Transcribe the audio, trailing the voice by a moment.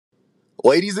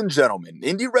Ladies and gentlemen,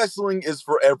 indie wrestling is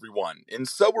for everyone, and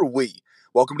so are we.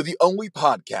 Welcome to the only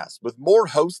podcast with more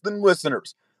hosts than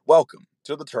listeners. Welcome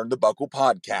to the Turn the Buckle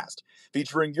podcast,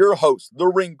 featuring your hosts, the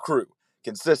Ring Crew,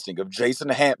 consisting of Jason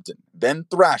Hampton, Ben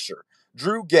Thrasher,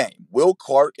 Drew Game, Will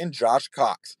Clark, and Josh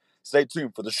Cox. Stay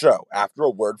tuned for the show after a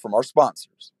word from our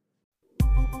sponsors.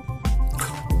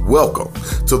 Welcome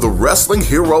to the Wrestling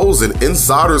Heroes and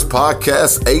Insiders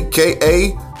podcast, aka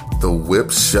The Whip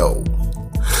Show.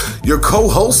 Your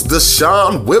co-hosts,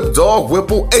 Deshaun Whip Dog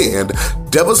Whipple and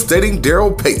Devastating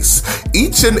Daryl Pace,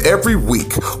 each and every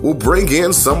week will bring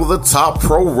in some of the top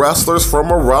pro wrestlers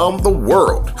from around the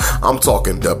world. I'm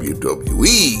talking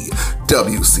WWE,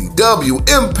 WCW,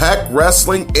 Impact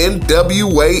Wrestling,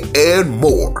 NWA, and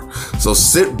more. So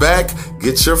sit back,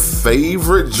 get your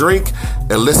favorite drink,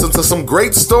 and listen to some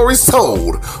great stories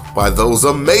told by those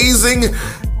amazing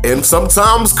and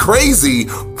sometimes crazy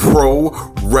pro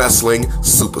wrestling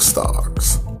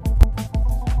superstars.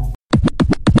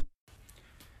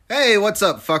 Hey, what's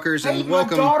up, fuckers, and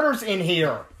welcome. My daughter's in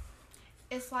here.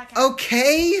 It's like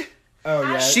Okay. Oh,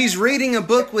 yeah. She's reading a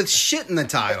book with shit in the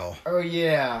title. Oh,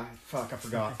 yeah. Fuck, I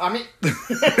forgot. I mean...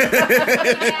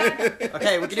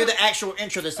 Okay, we can do the actual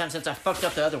intro this time since I fucked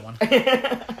up the other one.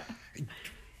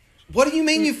 What do you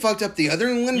mean you fucked up the other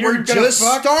one? You're We're just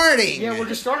starting. Yeah, we're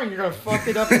just starting. You're going to fuck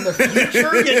it up in the future?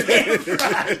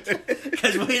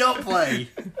 Because we don't play.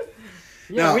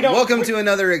 Yeah, Now, we don't, welcome to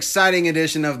another exciting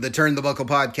edition of the Turn the Buckle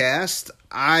podcast.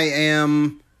 I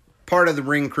am part of the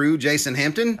Ring Crew, Jason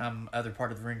Hampton. I'm other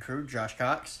part of the Ring Crew, Josh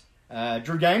Cox.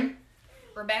 Drew Game?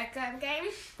 Rebecca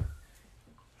Game.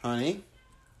 Honey.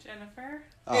 Jennifer.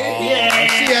 Oh,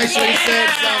 she actually said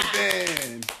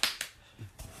something.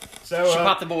 So, She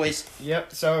popped the boys.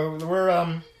 Yep, so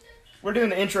we're doing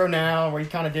the intro now. We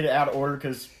kind of did it out of order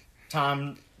because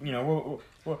time, you know,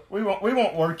 we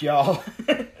won't work y'all.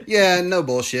 Yeah, no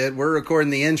bullshit. We're recording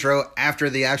the intro after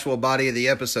the actual body of the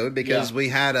episode because we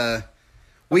have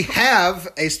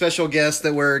a special guest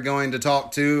that we're going to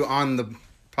talk to on the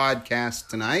podcast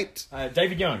tonight.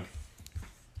 David Young.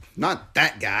 Not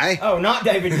that guy. Oh, not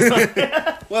David Young.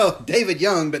 Well, David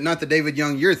Young, but not the David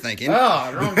Young you're thinking.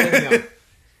 Oh, wrong David Young.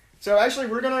 So actually,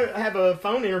 we're going to have a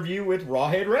phone interview with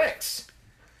RawHead Rex.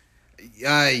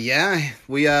 Yeah,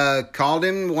 we called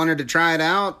him, wanted to try it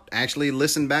out, actually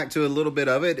listened back to a little bit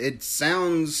of it. It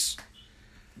sounds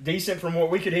Decent from what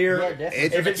we could hear. Yeah,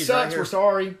 definitely. If it sucks, we're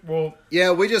sorry. Well,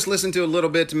 yeah, we just listened to a little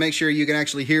bit to make sure you can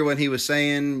actually hear what he was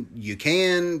saying. You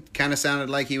can. Kind of sounded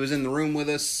like he was in the room with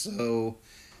us, so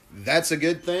that's a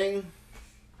good thing.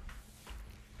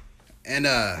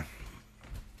 And,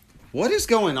 what is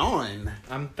going on?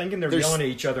 I'm thinking they're yelling at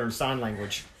each other in sign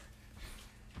language.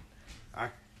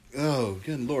 Oh,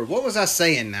 good Lord. What was I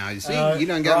saying now? You see, you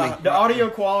done got me. The audio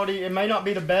quality, it may not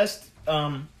be the best,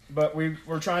 but we're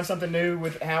trying something new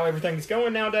with how everything's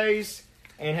going nowadays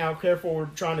and how careful we're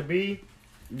trying to be.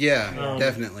 Yeah,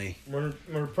 definitely. We're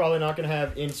probably not going to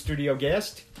have in-studio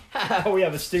guest. We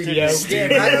have a studio.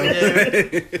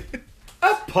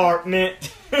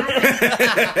 Apartment.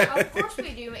 Of course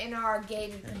we do in our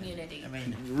gated community. I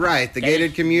mean, Right, the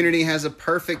gated community has a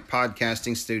perfect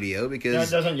podcasting studio because,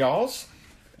 Doesn't y'all's?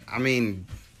 I mean,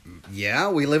 yeah,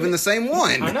 we live in the same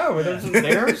one. I know. There's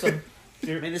some. I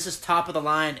mean, this is top of the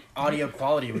line audio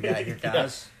quality we got here,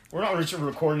 guys. We're not just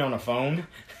recording on a phone.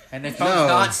 And the phone's No.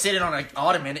 not sitting on an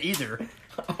ottoman either.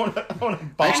 on a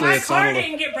Actually, My it's on car a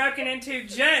didn't get broken into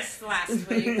just last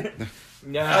week.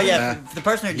 No. Oh, yeah, the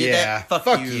person who did Yeah, that,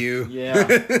 fuck you. you. Yeah.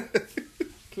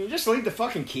 Can you just leave the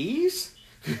fucking keys?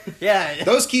 Yeah,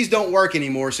 Those keys don't work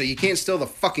anymore, so you can't steal the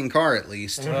fucking car at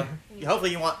least.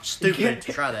 hopefully you want stupid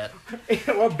to try that.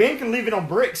 Well, Ben can leave it on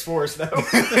bricks for us, though.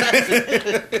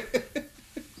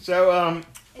 So,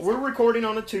 we're recording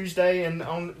on a Tuesday, and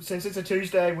since it's a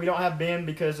Tuesday, we don't have Ben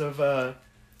because of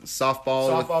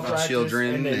Softball with practice,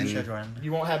 children. and then Children.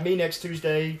 you won't have me next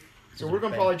Tuesday. So we're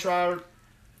going to probably try...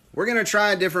 We're going to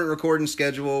try a different recording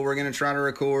schedule. We're going to try to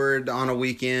record on a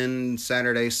weekend,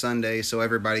 Saturday, Sunday, so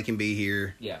everybody can be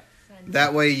here. Yeah.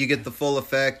 That way you get the full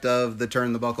effect of the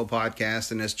Turn the Buckle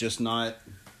podcast, and it's just not,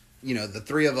 the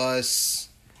three of us.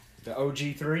 The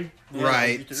OG3? Yeah,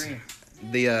 Right. OG3.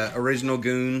 The original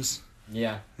goons.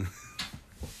 Yeah.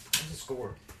 What's the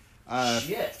score?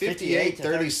 Shit.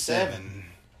 58-37.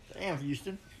 Damn,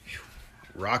 Houston.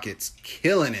 Rockets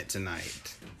killing it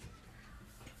tonight.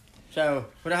 So,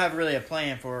 we don't have really a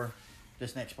plan for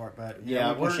this next part, but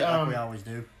Yeah, we'll we're, shit like we always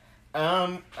do.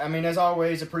 I mean, as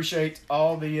always, appreciate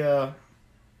all the All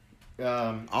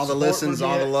the support listens, we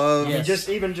all the get. love. I mean, Yes.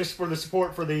 even just for the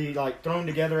support for the thrown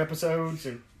together episodes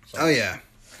and Oh, yeah.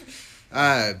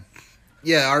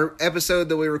 Yeah, our episode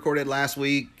that we recorded last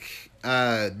week,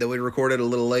 that we recorded a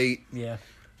little late. Yeah.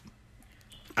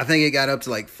 I think it got up to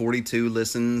like 42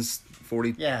 listens,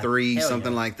 43,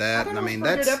 something like that. I mean,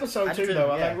 that's a good episode too,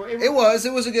 though. Yeah. I think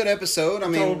it was a good episode. I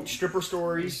mean, told stripper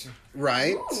stories.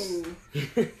 Right.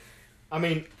 I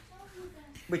mean,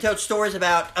 we told stories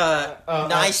about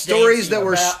nice stories dancing.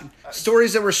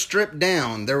 that were stripped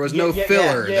down. There was no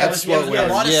filler. That's There what was we a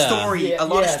lot of story. Yeah, a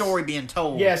lot of yes. story being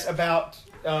told. Yes, about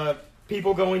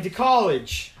people going to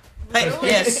college. Hey,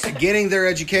 yes. getting their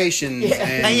education. Yeah.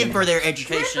 And Paying for their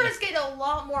education. Strippers get a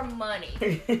lot more money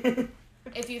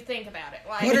if you think about it.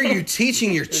 Like, what are you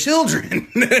teaching your children?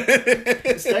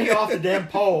 Stay off the damn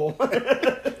pole.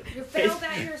 You failed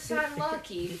out your son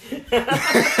lucky.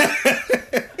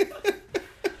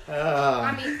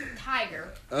 I mean,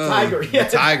 Tiger. Tiger, yeah.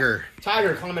 Tiger.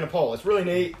 Tiger climbing a pole. It's really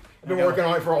neat. I've been working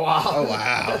on it for a while. Oh,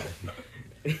 wow.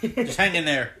 Just hang in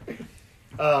there.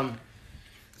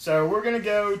 So we're going to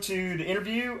go to the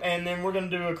interview, and then we're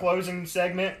going to do a closing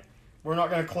segment. We're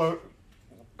not going to close...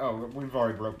 Oh, we've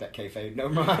already broke that kayfabe. Never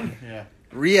mind.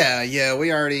 Yeah,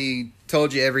 we already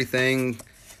told you everything.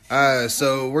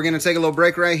 So we're going to take a little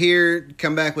break right here,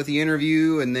 come back with the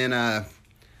interview, and then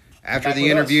after the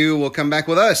interview, we'll come back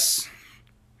with us.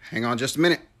 Hang on just a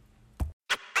minute.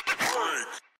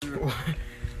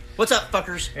 What's up,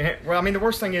 fuckers? Well, I mean, the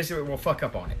worst thing is that we'll fuck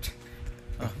up on it.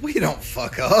 We don't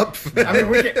fuck up. I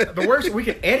mean, the worst, we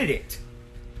can edit it.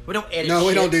 We don't edit No,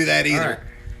 we shit. don't do that either. All right.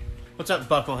 What's up,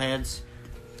 buckleheads?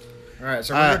 All right,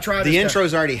 so we're going to try this. The guy.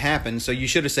 intro's already happened, so you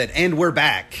should have said, and we're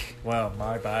back. Well,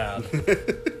 my bad.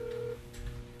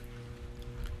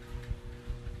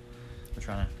 I'm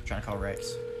trying to call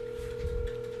Rex.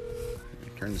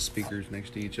 Turn the speakers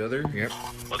next to each other. Yep.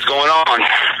 What's going on?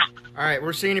 All right,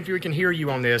 we're seeing if we can hear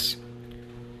you on this.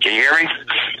 Can you hear me?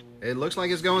 It looks like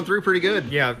it's going through pretty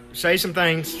good. Yeah, say some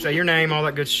things. Say your name, all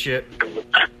that good shit.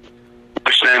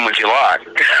 Which name would you like?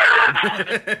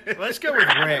 Let's go with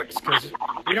Rex, because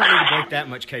we don't need to break that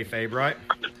much kayfabe, right?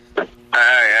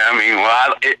 I mean,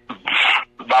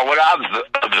 by what I've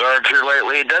observed here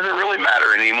lately, it doesn't really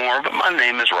matter anymore, but my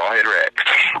name is RawHead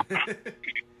Rex.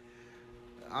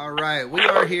 All right, we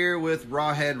are here with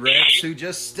RawHead Rex, who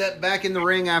just stepped back in the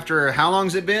ring after, how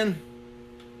long's it been?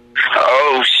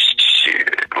 Oh, shit.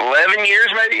 11 years,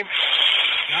 maybe?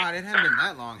 God, it hasn't been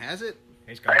that long, has it?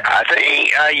 I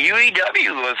think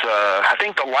UEW was, I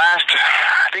think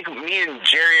me and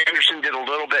Jerry Anderson did a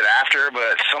little bit after,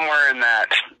 but somewhere in that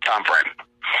time frame.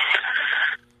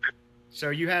 So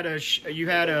you had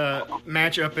a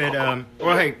match up at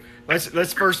well, hey,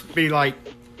 let's first be like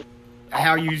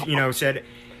how you said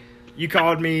you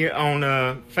called me on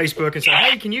Facebook and said,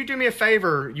 hey, can you do me a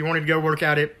favor? You wanted to go work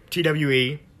out at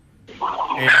TWE,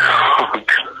 and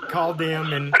called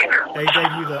them, and they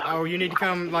gave you you need to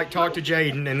come like talk to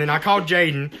Jaden. And then I called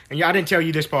Jaden, and I didn't tell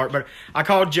you this part, but I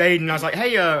called Jaden and I was like,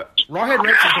 hey, RawHead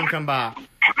Rex is gonna come by,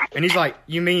 and he's like,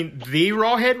 you mean the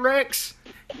RawHead Rex?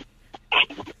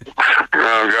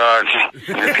 Oh, God.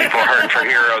 People hurting for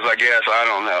heroes, I guess. I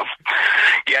don't know.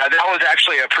 Yeah, that was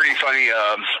actually a pretty funny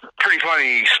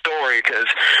story, because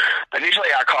initially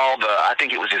I called, I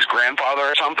think it was his grandfather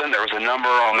or something. There was a number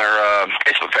on their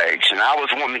Facebook page, and I was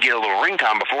wanting to get a little ring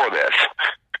time before this.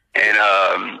 And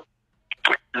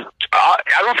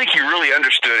I don't think he really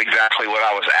understood exactly what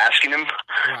I was asking him,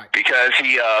 Right. because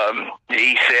he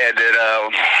said that,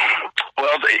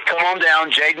 well, come on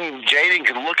down, Jaden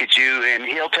can look at you and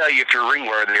he'll tell you if you're ring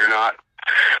worthy or not.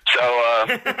 So, Oh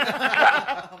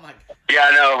my God. yeah,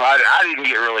 no, I didn't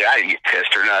get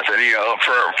pissed or nothing.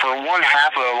 For one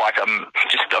half of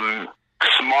just a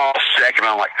small second,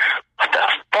 I'm like, what the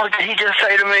fuck did he just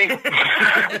say to me?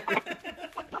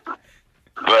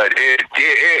 But it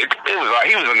was like,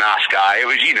 he was a nice guy. It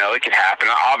was, it could happen.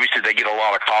 Obviously, they get a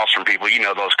lot of calls from people.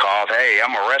 Those calls. Hey,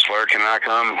 I'm a wrestler. Can I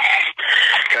come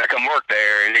work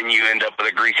there? And then you end up with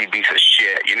a greasy piece of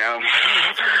shit. Hey,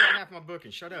 that's how I got half my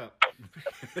booking. Shut up.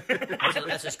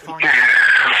 That's just carnage.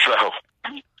 So,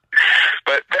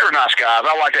 but they were nice guys.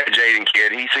 I like that Jaden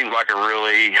kid. He seems like a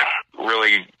really,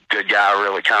 really good guy.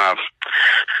 Really kind of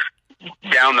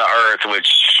down to earth, which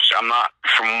I'm not.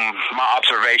 From my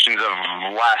observations of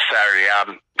last Saturday,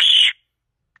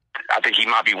 I think he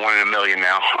might be 1 in a million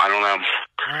now. I don't know.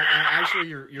 Actually,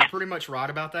 you're pretty much right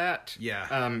about that.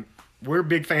 Yeah. We're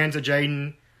big fans of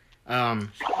Jaden.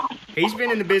 He's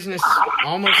been in the business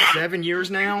almost 7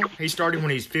 years now. He started when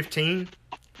he's 15.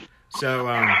 So,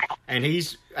 and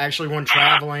he's actually one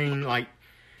traveling, like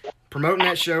promoting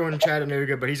that show in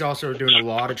Chattanooga, but he's also doing a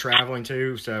lot of traveling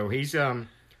too. So he's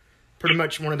pretty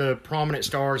much one of the prominent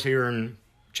stars here in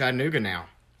Chattanooga now.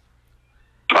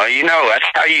 Well,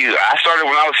 tell you, I started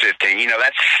when I was 15. You know,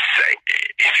 that's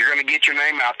if you're going to get your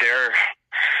name out there.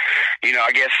 You know,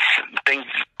 I guess things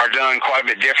are done quite a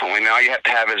bit differently now. You have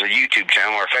to have as a YouTube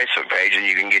channel or a Facebook page, and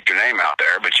you can get your name out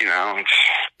there. But you know,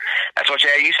 that's what you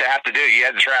used to have to do. You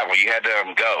had to travel. You had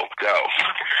to go.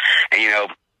 And you know,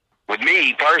 with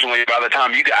me personally, by the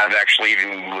time you guys actually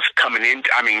even was coming in,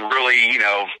 I mean, really, you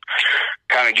know,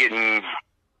 kind of getting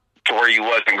to where you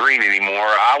wasn't green anymore,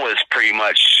 I was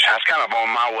kind of on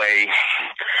my way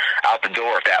out the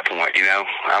door at that point. You know,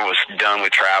 I was done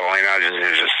with traveling.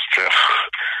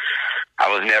 I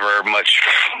was never much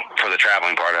for the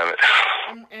traveling part of it.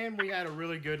 And we had a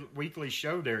really good weekly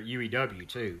show there at UEW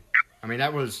too. I mean,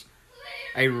 that was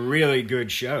a really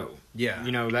good show. Yeah.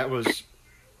 You know, that was,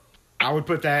 I would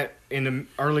put that in the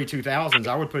early 2000s.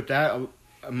 I would put that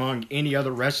among any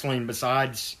other wrestling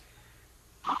besides,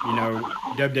 you know,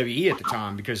 WWE at the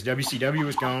time, because WCW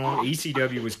was gone,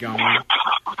 ECW was gone.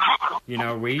 You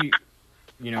know,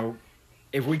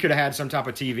 if we could have had some type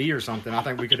of TV or something, I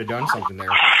think we could have done something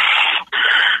there.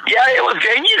 Yeah, it was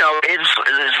good. You know, it's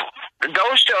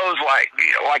those shows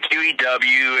like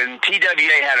UEW and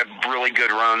TWA had a really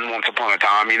good run once upon a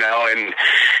time, you know, and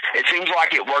it seems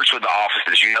like it works with the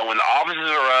offices. You know, when the offices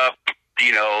are up,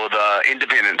 you know, the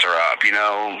independents are up. You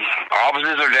know,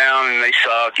 offices are down and they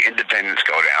suck, independents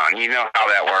go down. You know how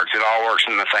that works. It all works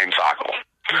in the same cycle.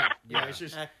 Yeah, it's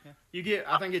just, you get,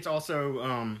 I think it's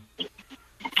also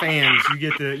fans. You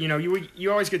get the, you know,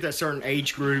 you always get that certain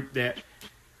age group that,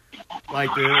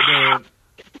 like the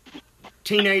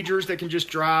teenagers that can just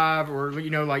drive, or, you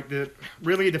know, like the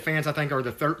fans, I think, are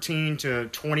the 13 to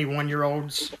 21 year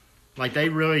olds. Like, they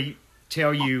really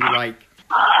tell you, like,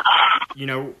 you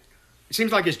know, it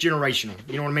seems like it's generational.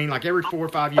 You know what I mean? Like, every 4 or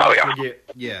 5 years, we get,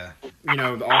 you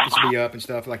know, the office will be up and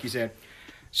stuff, like you said.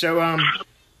 So, all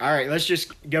right, let's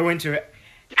just go into it.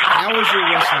 How was your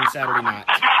wrestling Saturday night?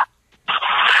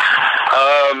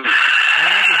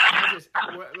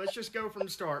 Let's just go from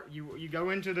the start. You go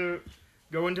into the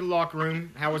locker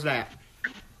room. How was that?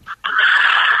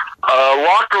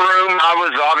 Locker room, I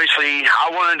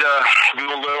wanted to do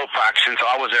a little practicing, so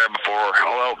I was there before.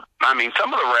 Well, I mean,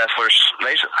 some of the wrestlers,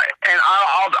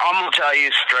 I'm going to tell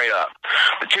you straight up,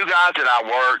 the two guys that I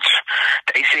worked,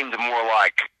 they seemed more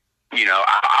like, you know,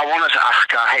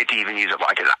 I hate to even use it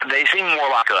like it. They seemed more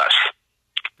like us.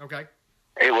 Okay.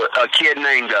 It was a kid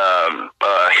named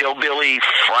Hillbilly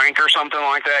Frank or something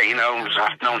like that, you know.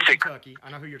 Kentucky. I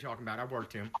know who you're talking about. I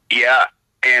worked him. Yeah,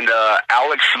 and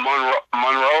Alex Monroe,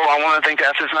 I want to think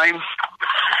that's his name.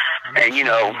 And, you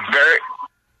know,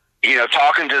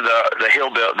 talking to the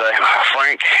Hillbilly, the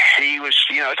Frank, he was,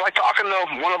 you know, it's like talking to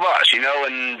one of us, you know,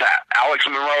 and that Alex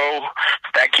Monroe,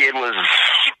 that kid was,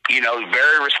 you know,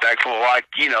 very respectful, like,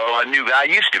 you know, a new guy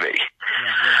used to be.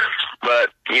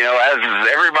 But, you know, as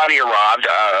everybody arrived,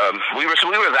 we was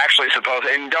actually supposed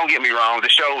to, and don't get me wrong, the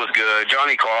show was good.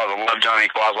 Johnny Claus, I love Johnny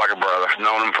Claus like a brother. I've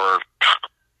known him for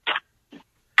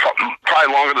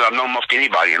probably longer than I've known most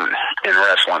anybody in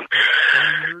wrestling.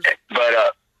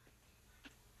 But,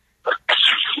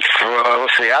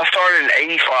 let's see, I started in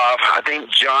 85. I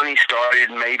think Johnny started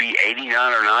maybe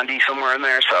 89 or 90, somewhere in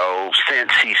there. So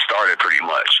since he started pretty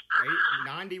much.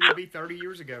 90 would be 30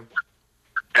 years ago.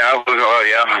 Oh,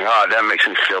 yeah. God, that makes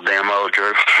me feel damn old,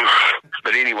 Drew.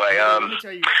 But anyway. Let me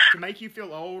tell you, to make you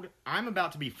feel old, I'm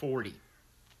about to be 40.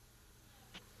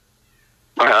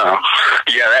 Yeah,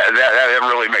 that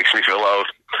really makes me feel old.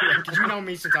 Because you know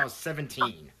me since I was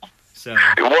 17. So.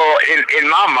 Well, in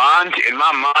my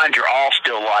mind, you're all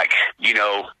still like, you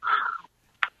know,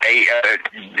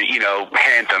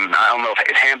 Hampton. I don't know if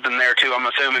it's Hampton there too. I'm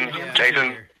assuming,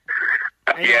 Jason.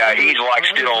 Yeah, he's like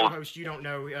still. Host, you don't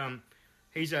know.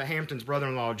 He's Hampton's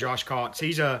brother-in-law, Josh Cox.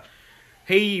 He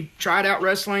tried out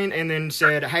wrestling and then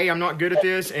said, "Hey, I'm not good at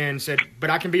this," and said, "But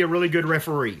I can be a really good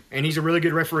referee." And he's a really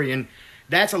good referee, and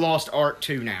that's a lost art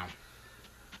too now.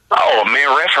 Oh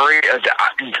man, referee!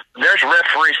 There's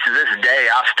referees to this day.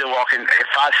 I still walk in.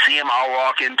 If I see them, I'll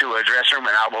walk into a dressing room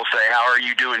and I will say, "How are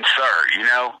you doing, sir?" You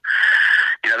know,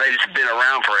 they've just been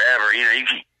around forever. You know,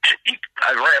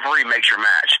 a referee makes your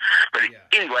match. But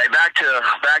anyway, back to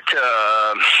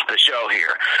the show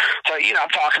here. So you know, I'm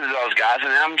talking to those guys,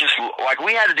 and I'm just like,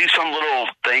 we had to do some little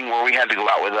thing where we had to go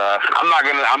out with. I'm not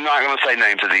gonna say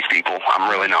names of these people. I'm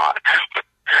really not.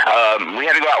 We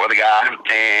had to go out with a guy,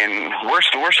 and we're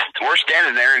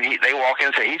standing there, and they walk in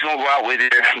and say he's going to go out with you,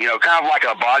 you know, kind of like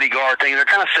a bodyguard thing. They're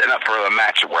kind of setting up for a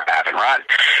match that we're having, right?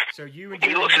 So you and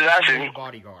he looks at us and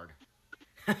bodyguard.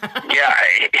 Yeah,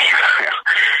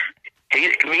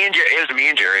 it was me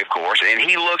and Jerry, of course, and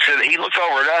he looks over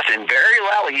at us, and very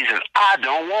loudly he says, "I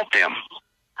don't want them,"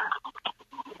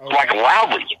 like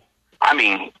loudly. I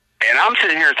mean, and I'm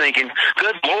sitting here thinking,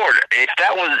 good Lord, if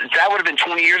that would have been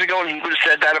 20 years ago and he would have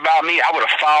said that about me, I would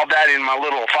have filed that in my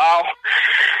little file,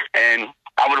 and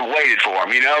I would have waited for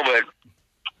him, you know, but,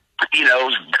 you know,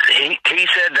 he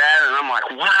said that, and I'm like,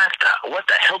 what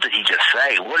the hell did he just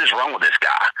say? What is wrong with this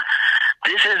guy?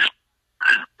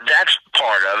 That's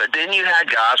part of it. Then you had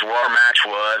guys where our match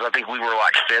was, I think we were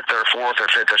like 5th or 4th or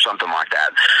 5th or something like that.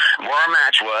 Where our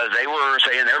match was, they were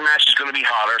saying their match is going to be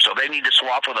hotter, so they need to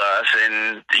swap with us,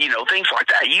 and, you know, things like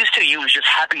that. Used to, you was just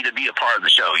happy to be a part of the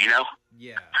show, you know?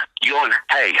 Yeah. You going,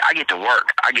 hey, I get to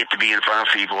work. I get to be in front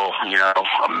of people, you know.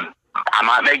 I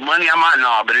might make money, I might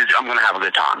not, but I'm going to have a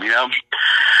good time, you know?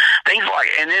 Things like,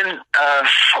 and then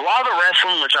a lot of the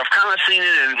wrestling, which I've kind of seen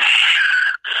it in,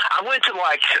 I went to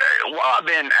like, while I've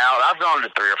been out, I've gone to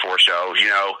 3 or 4 shows, you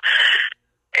know,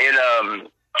 and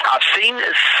I've seen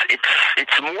this,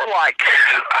 it's more like,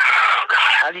 oh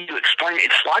God, how do you explain it?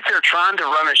 It's like they're trying to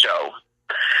run a show.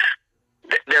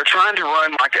 They're trying to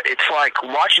run it's like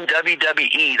watching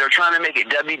WWE. They're trying to make it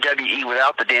WWE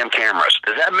without the damn cameras.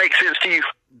 Does that make sense to you?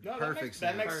 No, Perfect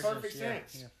that makes sense. perfect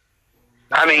sense. Yeah.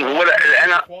 I mean,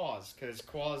 Quaz, because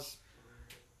Quaz,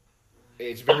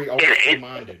 it's very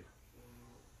open-minded.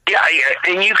 Yeah,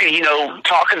 and you can, you know,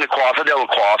 talking to Quaz, I dealt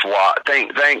with Quaz a lot.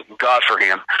 Thank God for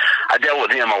him. I dealt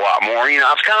with him a lot more. You know,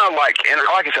 I was kind of like, and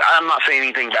like I said, I'm not saying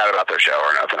anything bad about their show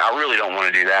or nothing. I really don't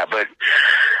want to do that. But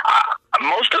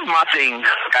most of my thing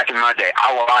back in my day,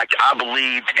 I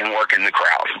believed in working the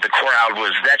crowd. The crowd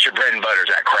that's your bread and butter,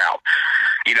 is that crowd.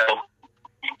 You know,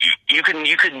 you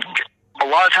could. A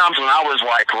lot of times when I was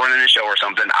like running a show or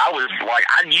something, I was like,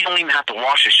 you don't even have to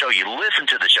watch the show. You listen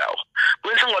to the show.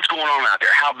 Listen to what's going on out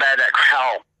there. How bad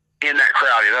how in that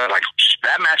crowd is. Like,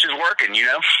 that match is working, you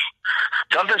know?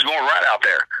 Something's going right out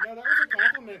there. No, that was a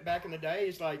compliment back in the day.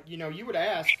 It's like, you know, you would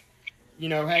ask, you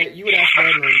know, hey, you would ask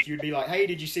veterans, you'd be like, hey,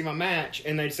 did you see my match?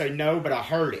 And they'd say, no, but I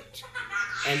heard it.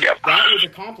 And that was a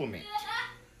compliment.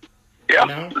 Yeah. You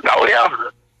know? Oh, yeah.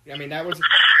 I mean, that was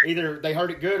either they heard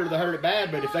it good or they heard it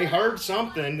bad, but if they heard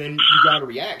something, then you got a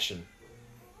reaction.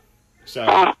 So,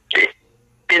 and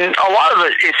a lot of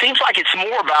it seems like it's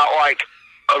more about like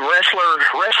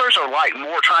wrestlers are like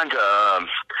more trying to,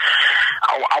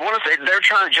 I want to say they're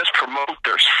trying to just promote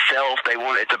their self.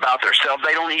 It's about their self.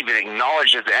 They don't even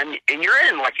acknowledge it. And you're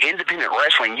in like independent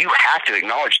wrestling, you have to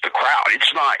acknowledge the crowd.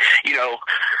 It's not, you know,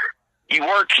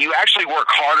 you actually work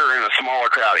harder in a smaller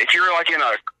crowd. If you're like in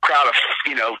a crowd of,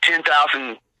 you know,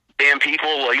 10,000 damn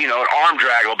people, you know, an arm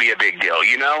drag will be a big deal,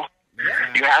 you know?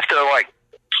 Yeah. You have to, like,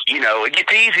 you know, it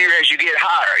gets easier as you get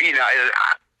higher, you know,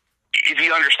 if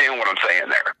you understand what I'm saying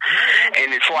there.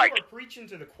 And it's like, you're preaching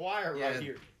to the choir right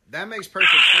here. That makes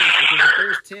perfect sense, because if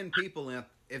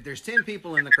there's 10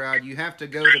 people in the crowd, you have to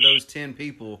go to those 10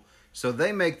 people so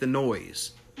they make the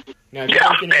noise. Now, if you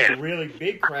can have a really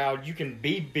big crowd, you can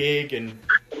be big and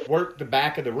work the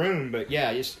back of the room. But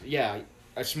a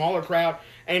smaller crowd.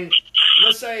 And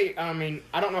let's say, I mean,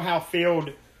 I don't know how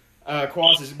filled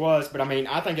Quaz's was, but I mean,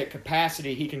 I think at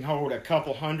capacity he can hold a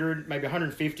couple hundred, maybe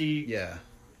 150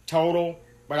 total.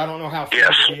 But I don't know how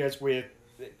filled he is with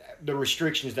the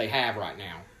restrictions they have right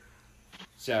now.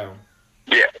 So.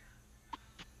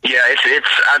 Yeah, it's.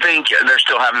 I think they're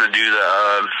still having to do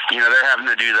they're having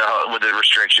to do with the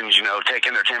restrictions. You know,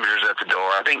 taking their temperatures at the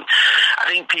door. I think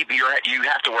people you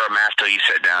have to wear a mask till you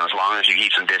sit down, as long as you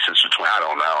keep some distance between. I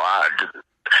don't know.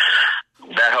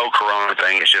 That whole Corona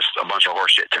thing is just a bunch of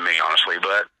horse shit to me, honestly.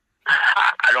 But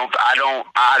I don't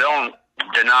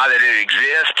deny that it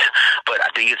exists, but I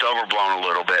think it's overblown a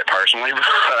little bit personally.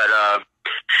 But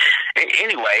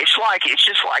anyway, it's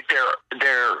just like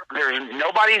there's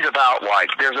nobody's about like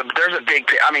there's a big.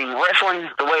 I mean, wrestling,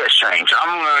 the way it's changed.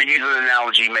 I'm gonna use an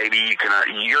analogy. Maybe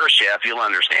you're a chef, you'll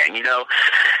understand. You know,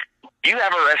 you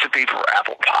have a recipe for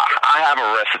apple pie. I have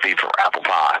a recipe for apple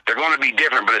pie. They're going to be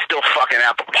different, but it's still fucking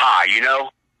apple pie. You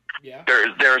know. Yeah.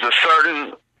 There's a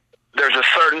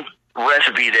certain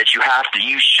recipe that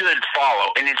you should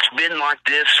follow, and it's been like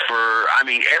this for, I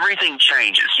mean, everything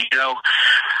changes, you know.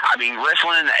 I mean,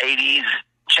 wrestling in the 80s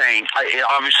changed.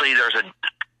 Obviously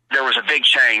there was a big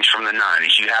change from the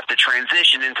 90s. You have to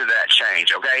transition into that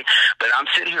change, okay? But I'm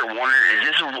sitting here wondering,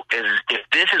 if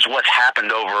this is what's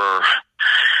happened over,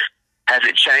 has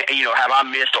it changed? You know, have I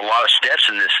missed a lot of steps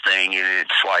in this thing, and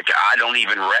it's like I don't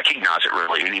even recognize it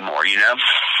really anymore, you know?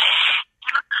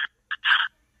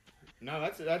 No,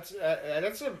 that's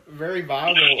a very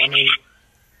viable.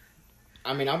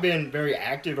 I mean, I've been very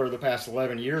active over the past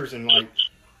 11 years, and like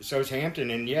so's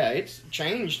Hampton, and yeah, it's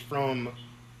changed from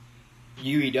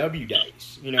UEW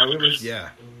days. You know, it was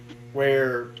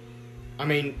where, I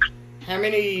mean, how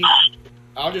many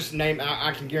I'll just name.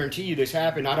 I can guarantee you this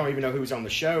happened. I don't even know who was on the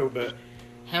show, but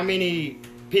how many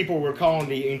people were calling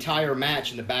the entire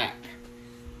match in the back?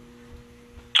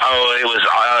 Oh, it was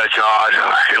God,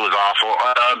 it was awful.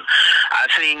 I've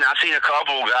seen a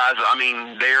couple guys. I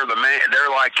mean, they're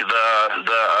like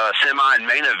the semi and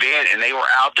main event, and they were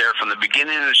out there from the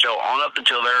beginning of the show on up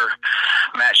until their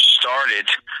match started,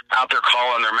 out there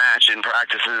calling their match and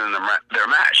practicing in their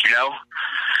match, you know.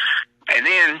 And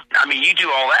then, I mean, you do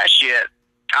all that shit.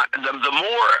 The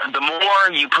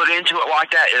more you put into it like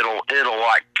that, it'll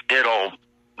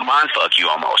mind fuck you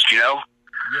almost, you know.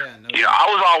 Yeah, no. You know,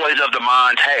 I was always of the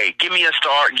mind, hey, give me a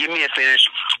start, give me a finish,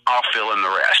 I'll fill in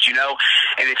the rest, you know.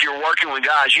 And if you're working with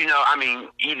guys, you know, I mean,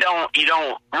 you don't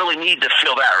really need to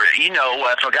feel that. You know,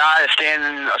 if a guy is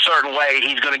standing a certain way,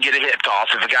 he's going to get a hip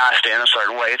toss. If a guy is standing a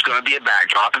certain way, it's going to be a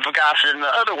backdrop. If a guy's standing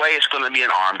the other way, it's going to be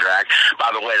an arm drag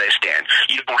by the way they stand.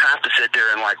 You don't have to sit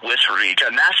there and like whisper to each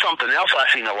other. And that's something else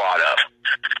I've seen a lot of.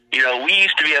 You know, we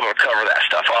used to be able to cover that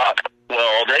stuff up.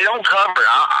 Well, they don't cover it.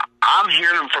 I'm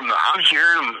hearing them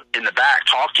in the back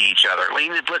talk to each other,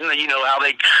 putting the, you know, how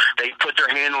they put their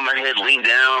hand on their head, lean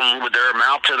down with their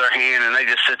mouth to their hand, and they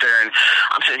just sit there. And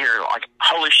I'm sitting here like,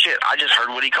 holy shit, I just heard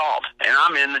what he called, and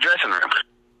I'm in the dressing room.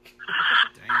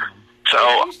 Damn. So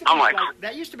I'm like,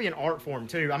 that used to be an art form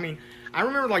too. I mean, I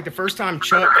remember like the first time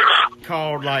Chuck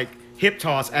called like hip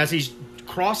toss as he's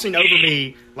crossing over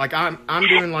me, like I'm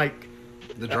doing like.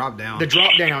 The drop down. The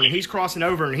drop down, and he's crossing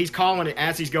over, and he's calling it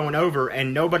as he's going over,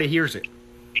 and nobody hears it.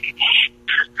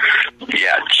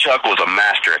 yeah, Chuck was a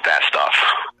master at that stuff.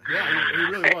 Yeah, he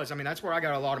really was. I mean, that's where I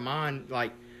got a lot of mine,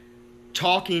 like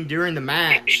talking during the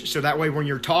match, so that way when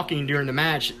you're talking during the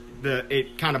match,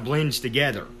 it kind of blends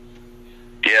together.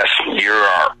 Yes, you're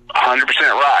 100%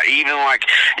 right. Even like,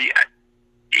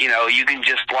 you know, you can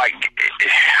just like,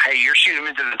 hey, you're shooting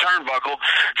into the turnbuckle,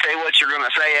 say what you're going to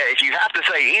say. If you have to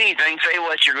say anything, say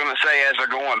what you're going to say as they're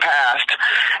going past.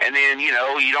 And then, you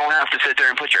know, you don't have to sit there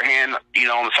and put your hand, you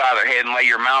know, on the side of their head and lay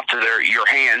your mouth to your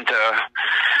hand to,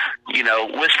 you know,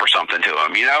 whisper something to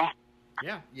them, you know?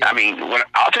 Yeah. I mean,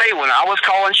 I'll tell you, when I was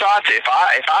calling shots, if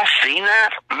I seen that,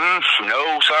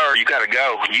 no, sir, you got to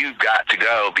go. You got to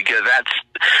go, because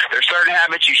there's certain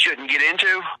habits you shouldn't get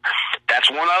into. That's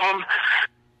one of them.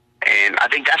 And I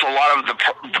think that's a lot of the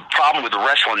problem with the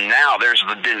wrestling now. I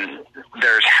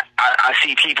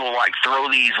see people like throw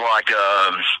these like,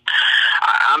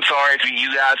 I'm sorry if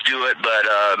you guys do it, but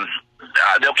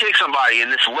they'll kick somebody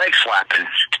in this leg slapping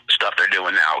stuff they're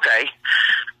doing now, okay?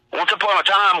 Once upon a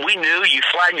time, we knew you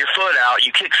flatten your foot out,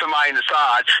 you kick somebody in the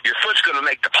side, your foot's going to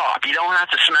make the pop. You don't have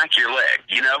to smack your leg,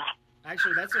 you know?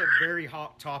 Actually, that's a very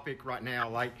hot topic right now.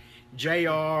 Like JR,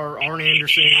 Arn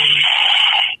Anderson,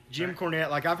 Jim Cornette.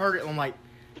 Like, I've heard it on like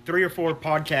 3 or 4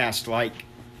 podcasts, like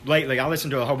lately. I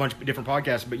listen to a whole bunch of different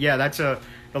podcasts, but yeah, that's the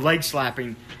leg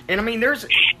slapping. And I mean,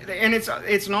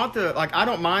 it's not the, like, I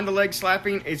don't mind the leg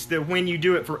slapping. It's the when you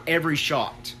do it for every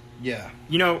shot. Yeah.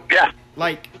 You know, Yeah.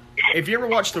 like, if you ever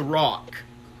watch The Rock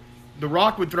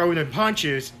would throw the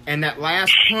punches, and that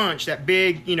last punch, that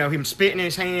big, you know, him spitting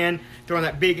his hand, throwing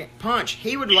that big punch,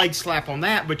 he would leg slap on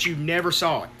that, but you never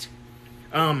saw it.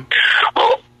 You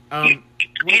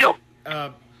don't.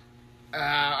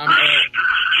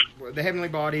 The Heavenly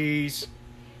Bodies,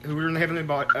 who were in the Heavenly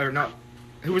Body, or not,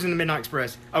 who was in the Midnight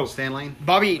Express? Oh, Stan Lane?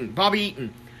 Bobby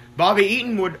Eaton. Bobby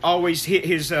Eaton would always hit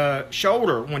his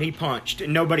shoulder when he punched,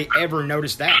 and nobody ever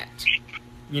noticed that.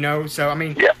 You know, so I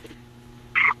mean, Yeah.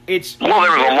 it's There's a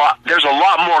lot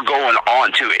more going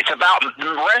on to it.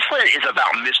 Wrestling is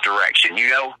about misdirection. You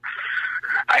know,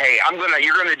 hey,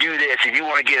 you're gonna do this if you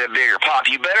want to get a bigger pop.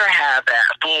 You better have that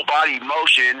full body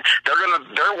motion.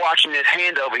 They're watching this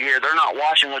hand over here. They're not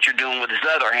watching what you're doing with this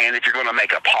other hand if you're gonna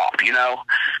make a pop. You know,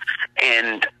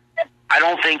 and I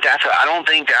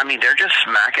mean, they're just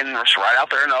smacking us right out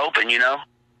there in the open. You know,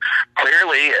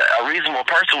 clearly a reasonable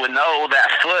person would know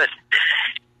that foot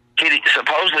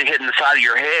supposedly hitting the side of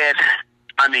your head.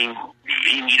 I mean,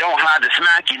 you don't hide the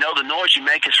smack. You know the noise you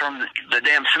make is from the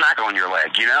damn smack on your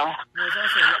leg, you know? Well, it's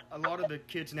also a lot of the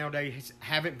kids nowadays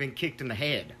haven't been kicked in the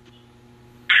head.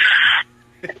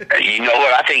 You know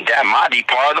what? I think that might be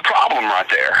part of the problem right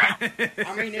there.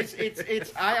 I mean, it's.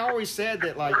 I always said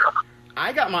that, like,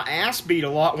 I got my ass beat a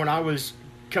lot when I was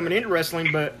coming into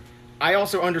wrestling, but I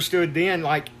also understood then,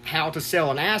 like, how to sell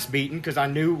an ass beating because I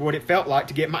knew what it felt like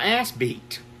to get my ass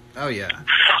beat. Oh, yeah.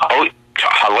 Oh,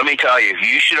 let me tell you,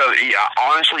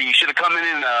 honestly, you should have come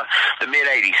in the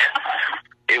mid-'80s.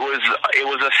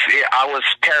 I was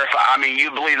terrified. I mean,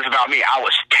 you believe this about me. I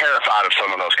was terrified of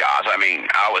some of those guys. I mean,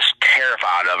 I was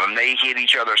terrified of them. They hit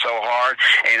each other so hard.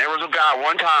 And there was a guy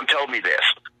one time told me this,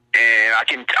 and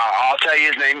I'll tell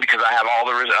you his name because I have all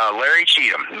the Larry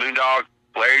Cheatham, Moondog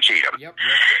Larry Cheatham. Yep.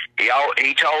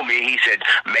 He told me, he said,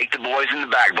 make the boys in the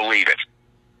back believe it.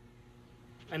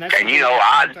 And that's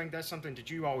I think that's something that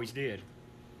you always did.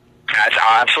 That's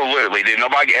absolutely. Did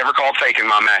nobody ever called faking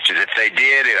my matches? If they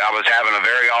did, I was having a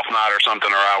very off night or something,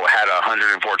 or I had a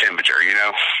 104 temperature,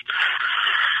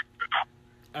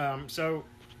 So,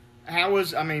 how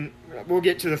was, we'll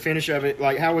get to the finish of it.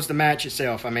 Like, how was the match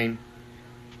itself? The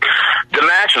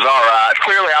match was all right.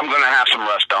 Clearly, I'm going to have some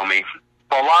rust on me.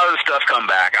 A lot of the stuff come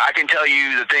back. I can tell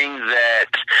you the things that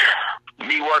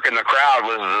me working the crowd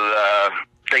was the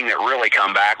thing that really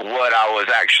come back, what I was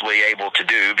actually able to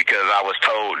do, because I was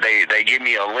told, they give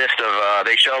me a list of,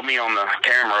 they showed me on the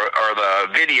camera, or the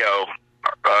video,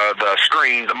 the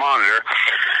screen, the monitor,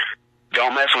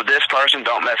 don't mess with this person,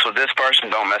 don't mess with this person,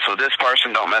 don't mess with this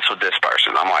person, don't mess with this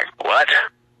person. I'm like, what?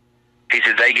 He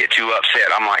said, they get too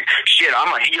upset. I'm like, shit,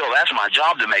 I'm a heel. That's my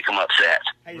job to make them upset.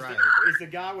 Hey, is the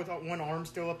guy with one arm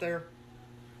still up there?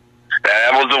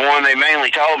 That was the one they mainly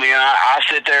told me, and I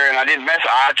sit there and I didn't mess.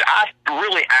 I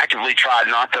really actively tried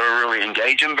not to really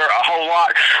engage him a whole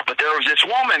lot, but there was this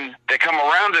woman that come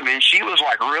around him, and she was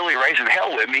like really raising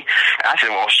hell with me. And I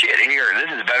said, well, shit, here,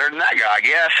 this is better than that guy, I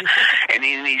guess. And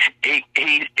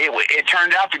it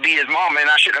turned out to be his mom,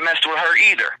 and I shouldn't have messed with her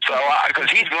either. So,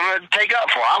 because he's going to take up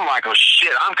for her. I'm like, oh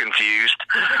shit, I'm confused.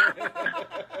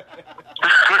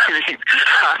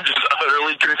 I'm just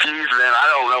utterly confused, man. I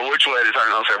don't know which way to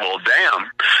turn. I said, well, damn.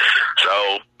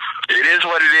 So it is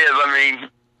what it is.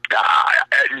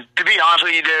 To be honest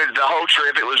with you, dude, the whole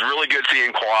trip, it was really good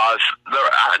seeing Quaz.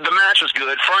 The match was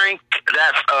good. Frank,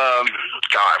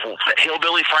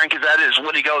 Hillbilly Frank, is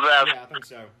what he goes as? Yeah, I think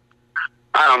so.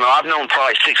 I don't know. I've known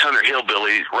probably 600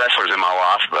 hillbilly wrestlers in my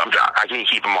life, but I can't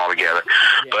keep them all together.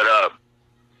 Yeah. But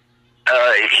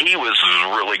he was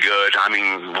really good.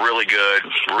 Really good,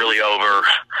 really over.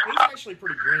 He's actually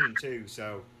pretty green too.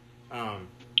 So,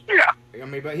 yeah.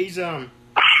 But he's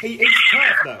he's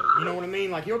tough though. You know what I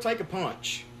mean? Like, he'll take a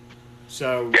punch.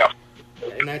 So, yeah.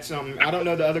 And that's something. I don't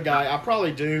know the other guy. I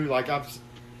probably do. Like, I've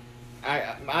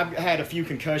had a few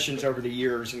concussions over the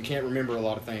years and can't remember a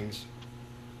lot of things.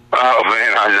 Oh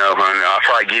man, I know. I'll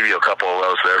probably give you a couple of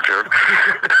those there too.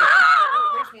 At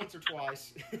least once or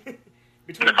twice.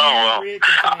 Between Rick and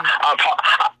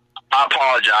I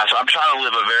apologize. I'm trying to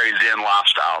live a very zen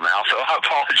lifestyle now, so I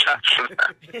apologize for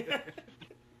that.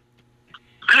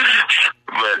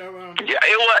 But yeah,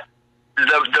 it was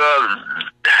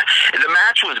the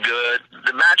match was good.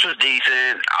 The match was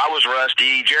decent. I was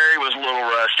rusty. Jerry was a little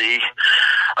rusty,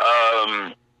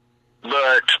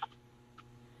 but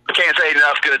I can't say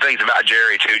enough good things about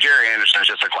Jerry too. Jerry Anderson's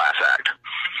just a class act.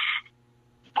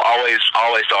 Always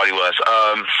thought he was.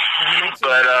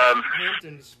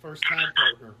 Hampton's first tag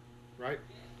partner, right?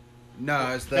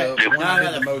 No, it's the one I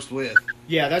did the most with.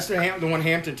 Yeah, that's the one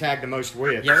Hampton tagged the most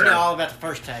with. Yeah, we know all about the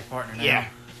first tag partner now. Yeah.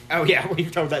 Oh yeah,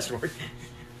 we've told that story.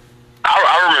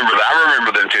 I remember that. I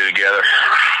remember them two together.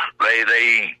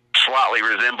 They slightly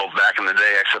resembled back in the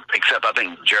day, except I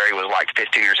think Jerry was like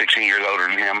 15 or 16 years older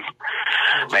than him.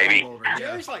 Maybe.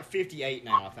 Jerry's like 58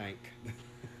 now, I think.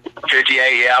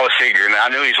 58, yeah, I was figuring. I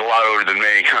knew he's a lot older than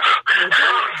me. Well,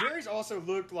 Jerry's also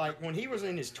looked like, when he was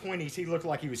in his 20s, he looked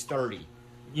like he was 30.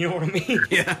 You know what I mean?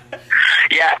 Yeah.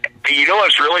 Yeah, you know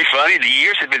what's really funny? The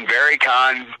years have been very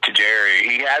kind to Jerry.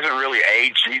 He hasn't really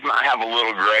aged. He might have a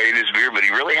little gray in his beard, but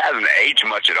he really hasn't aged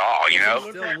much at all, you know? He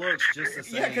still looks just the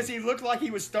same. Yeah, because he looked like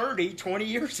he was 30 20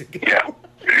 years ago. Yeah.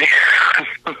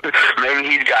 Maybe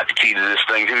he's got the key to this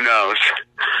thing. Who knows?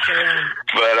 So,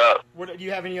 do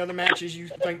you have any other matches you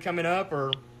think coming up,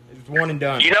 or is one and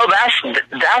done? You know, that's the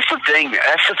thing.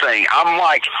 That's the thing. I'm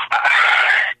like,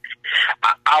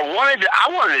 I wanted to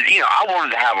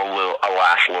have a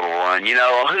last little run. You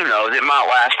know, who knows? It might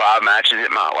last 5 matches.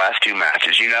 It might last 2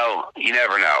 matches. You know, you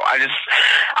never know. I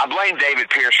blame David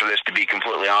Pierce for this, to be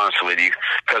completely honest with you,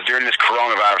 because during this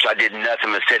coronavirus, I did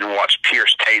nothing but sit and watch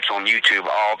Pierce tapes on YouTube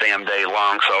all damn day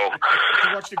long. So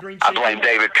you watch the Green Chicken? I blame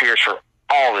David Pierce for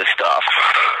all this stuff.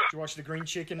 Did you watch the Green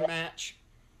Chicken match?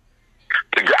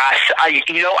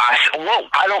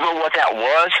 I don't know what that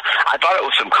was. I thought it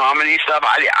was some comedy stuff.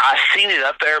 I seen it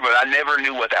up there, but I never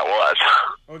knew what that was.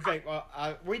 Okay, well,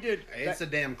 we did. It's a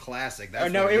damn classic.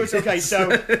 No, it was okay. So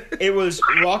it was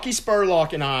Rocky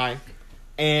Spurlock and I,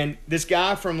 and this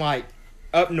guy from like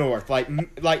up north, like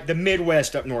the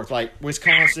Midwest up north, like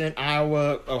Wisconsin,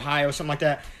 Iowa, Ohio, something like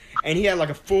that. And he had like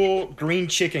a full green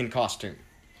chicken costume.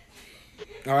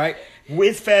 All right,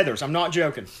 with feathers. I'm not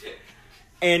joking.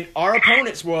 And our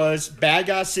opponents was Bad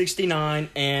Guy 69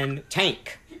 and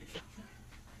Tank.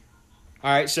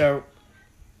 All right, so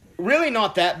really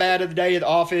not that bad of the day at the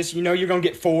office. You know you're going to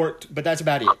get forked, but that's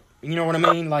about it. You know what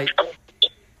I mean? Like,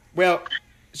 well,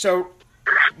 so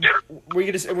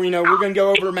we're going to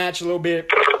go over a match a little bit.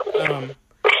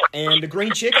 And the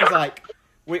green chicken's like,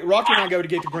 Rocky and I go to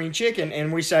get the green chicken,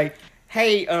 and we say,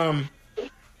 hey, we're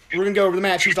going to go over the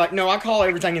match. He's like, no, I call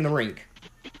everything in the ring.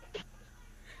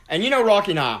 And you know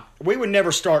Rocky and I, we would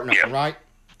never start nothing, right?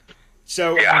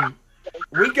 So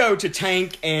we go to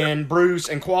Tank and Bruce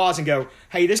and Quaz and go,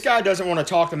 hey, this guy doesn't want to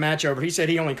talk the match over. He said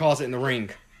he only calls it in the ring.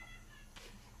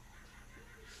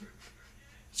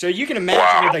 So you can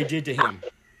imagine what they did to him.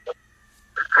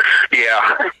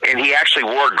 Yeah, and he actually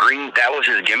wore green. That was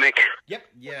his gimmick. Yep.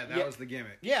 Yeah, that was the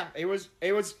gimmick. Yeah, it was.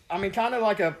 I mean, kind of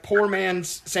like a poor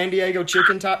man's San Diego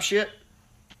chicken type shit.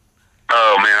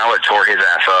 Oh man, I would have tore his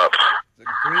ass up.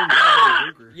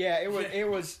 Yeah, it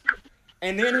was.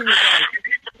 And then he was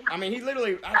like, I mean, he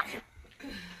literally.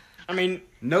 I mean,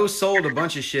 no sold a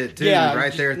bunch of shit too. Yeah,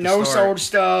 right there at the no start. sold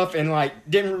stuff, and like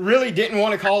didn't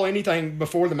want to call anything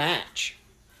before the match.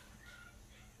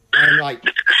 And like,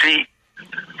 see,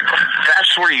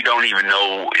 that's where you don't even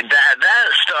know that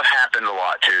stuff happened a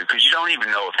lot too, because you don't even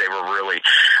know if they were really.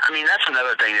 I mean, that's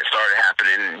another thing that started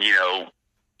happening. You know,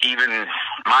 even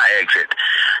my exit,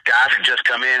 guys could just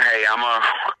come in. Hey,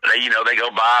 they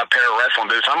go buy a pair of wrestling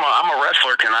boots. I'm a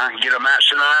wrestler. Can I get a match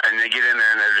tonight? And they get in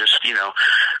there and they're just,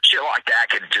 shit like that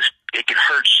could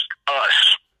hurt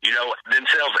us,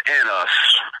 themselves and us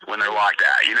when they're like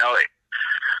that.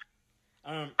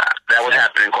 That was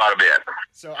happening quite a bit.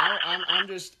 So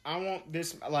I want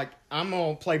this, like, I'm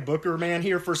gonna play Booker man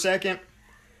here for a second.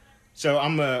 So I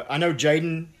know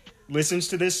Jaden listens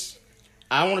to this.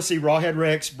 I want to see RawHead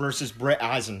Rex versus Brett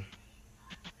Eisen.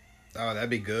 Oh, that'd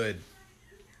be good.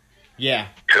 Yeah.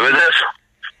 Who is this?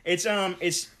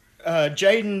 It's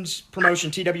Jaden's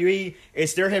promotion, TWE.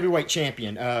 It's their heavyweight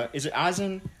champion. Is it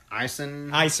Eisen?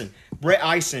 Eisen. Brett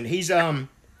Eisen. He's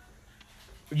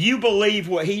you believe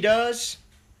what he does,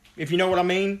 if you know what I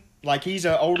mean. Like, he's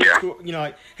a older school,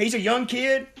 like, he's a young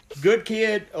kid, good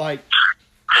kid, like,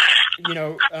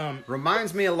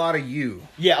 reminds me a lot of you.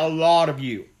 Yeah, a lot of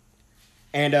you.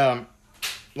 And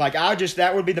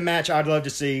that would be the match I'd love to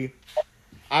see.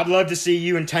 I'd love to see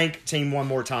you and Tank team one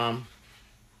more time.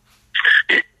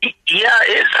 Yeah,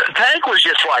 Tank was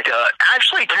just like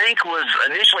actually Tank was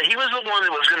initially, he was the one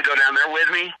that was going to go down there with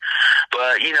me,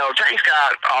 but Tank's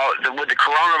got with the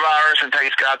coronavirus, and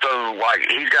Tank's got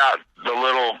he's got the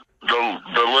little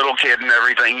kid and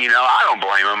everything. I don't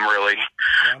blame him really.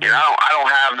 I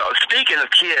don't have no. Speaking of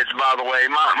kids, by the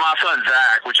way, my son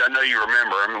Zach, which I know you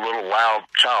remember, I'm a little loud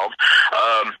child.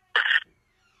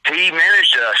 He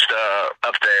managed us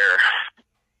up there.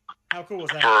 How cool was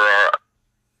that?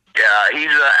 Yeah,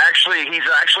 he's actually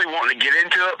wanting to get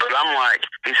into it, but I'm like,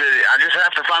 he said, I just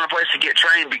have to find a place to get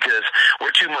trained because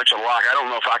we're too much alike. I don't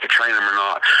know if I could train him or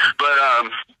not. But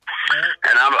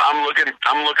and I'm looking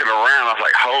around. I was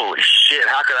like, holy shit,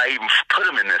 how could I even put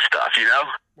him in this stuff?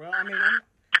 Well, I mean,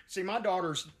 see, my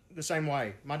daughter's the same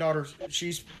way. My daughter's,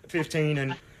 she's 15,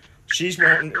 and she's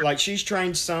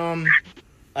trained some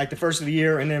like the first of the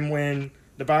year, and then when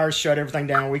the virus shut everything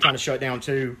down, we kind of shut down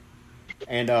too,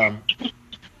 and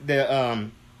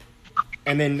and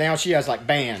then now she has like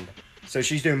band, so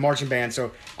she's doing marching band.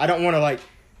 So I don't want to like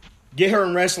get her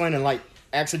in wrestling and like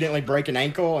accidentally break an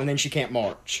ankle and then she can't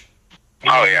march.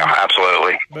 Oh yeah,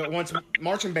 absolutely. But once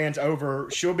marching band's over,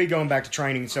 she'll be going back to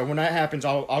training. So when that happens,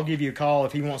 I'll give you a call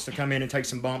if he wants to come in and take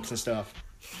some bumps and stuff.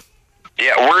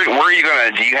 Yeah, where are you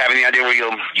gonna? Do you have any idea where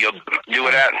you'll do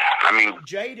it at? I mean,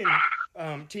 Jade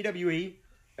and TWE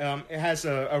it has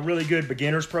a really good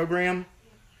beginners program.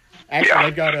 Actually,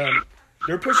 they've got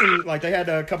they're pushing, like, they had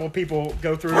a couple of people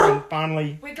go through and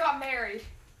finally. We got married.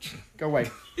 Go away.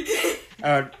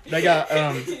 They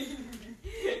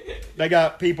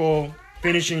got people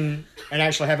finishing and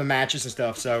actually having matches and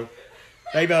stuff. So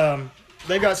they've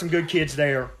got some good kids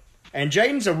there, and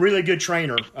Jaden's a really good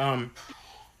trainer.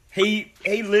 He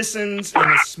listens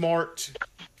and is smart.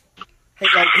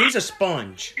 He's a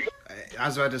sponge. I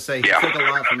was about to say, he took a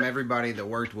lot from everybody that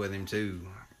worked with him too.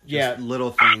 Yeah,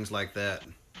 little things like that.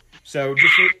 So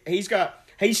he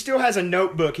still has a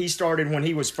notebook he started when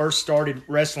he was first started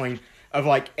wrestling of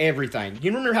like everything.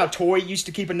 You remember how Toy used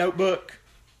to keep a notebook?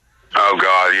 Oh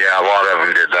God, yeah, a lot of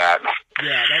them did that.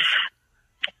 Yeah,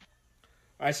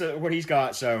 that's what he's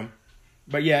got. So,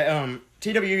 but yeah,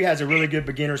 TWE has a really good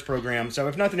beginners program. So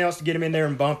if nothing else, to get him in there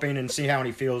and bumping and see how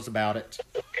he feels about it.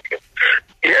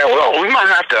 Yeah, well, we might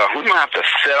have to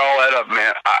set all that up,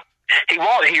 man. I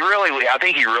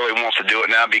think he really wants to do it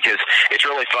now because it's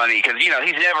really funny because he's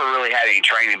never really had any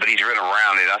training, but he's been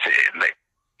around it. I said,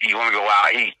 you want to go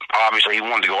out? He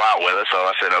wanted to go out with us, so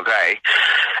I said okay.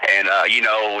 And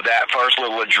that first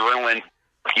little adrenaline,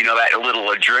 that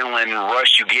little adrenaline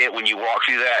rush you get when you walk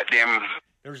through that damn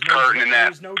curtain and that.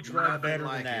 There's no drug better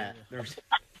than that.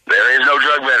 There is no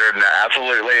drug better than that,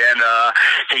 absolutely. And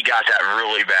he got that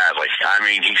really badly. I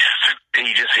mean, his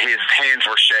hands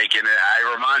were shaking. It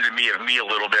reminded me of me a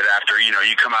little bit after, you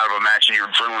come out of a match and your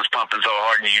adrenaline's pumping so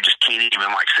hard and you just can't even,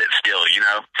 sit still,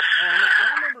 I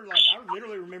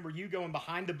literally remember you going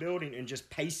behind the building and just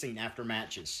pacing after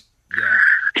matches.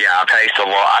 Yeah, I paced a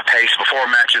lot. I paced before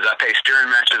matches. I paced during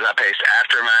matches. I paced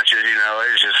after matches.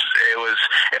 It was.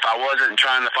 If I wasn't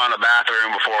trying to find a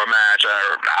bathroom before a match,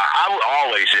 I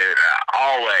always did.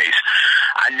 Always.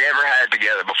 I never had it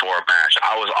together before a match.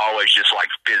 I was always just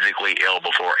physically ill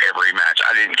before every match.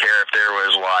 I didn't care if there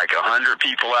was 100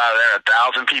 people out there,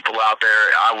 1,000 people out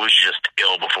there. I was just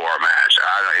ill before a match.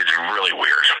 It's really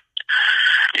weird,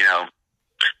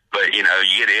 But you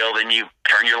get ill, then you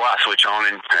turn your light switch on,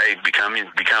 and hey, become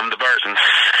the person.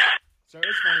 So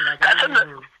it's funny.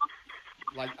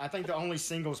 I think the only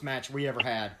singles match we ever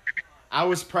had, I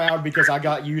was proud because I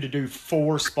got you to do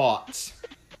 4 spots.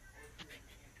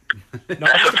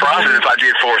 That's surprising if I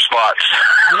did 4 spots.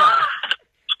 Yeah.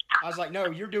 I was like, no,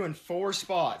 you're doing 4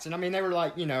 spots, and I mean they were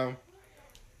and it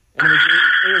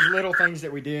was little things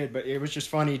that we did, but it was just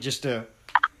funny just to.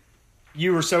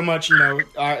 You were so much, all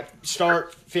right,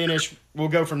 start, finish, we'll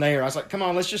go from there. I was like, come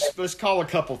on, let's call a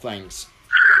couple things.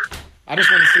 I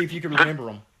just want to see if you can remember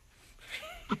them.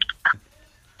 But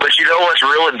what's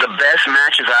really the best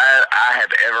matches I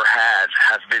have ever had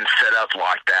have been set up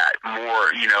like that.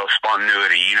 More,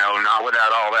 spontaneity, not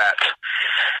without all that,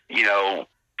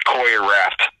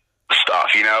 choreographed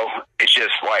stuff, It's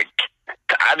just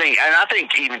I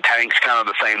think even Tank's kind of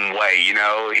the same way, he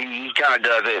kind of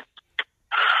does it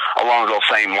along those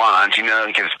same lines,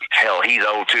 because hell, he's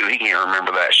old too. He can't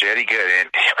remember that shit. He could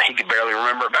barely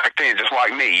remember it back then, just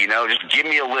like me. Just give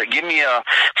me a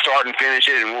start and finish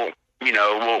it, and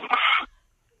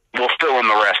we'll fill in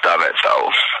the rest of it.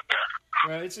 So,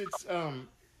 well,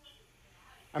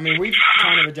 I mean, we've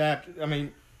kind of adapted. I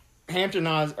mean, Hampton and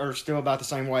I are still about the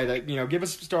same way. That give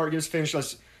us a start, give us a finish.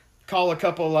 Let's call a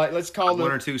couple let's call one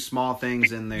or two small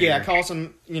things in there. Yeah, call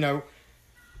some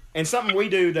And something we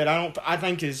do that I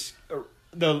think is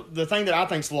the thing that I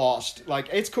think's lost.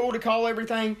 It's cool to call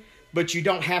everything, but you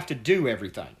don't have to do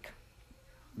everything.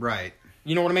 Right.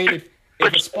 You know what I mean? If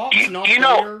a spot's not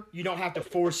clear, you don't have to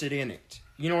force it in it.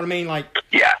 You know what I mean?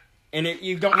 Yeah. And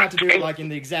you don't have to do it in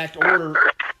the exact order,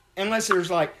 unless there's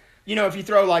if you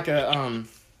throw a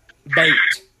bait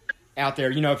out there.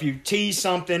 If you tease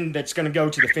something that's going to go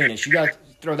to the finish, you got to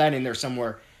throw that in there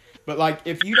somewhere. But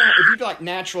if you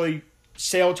naturally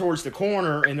sail towards the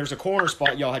corner and there's a corner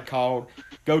spot y'all had called,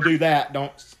 go do that.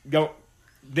 Don't go,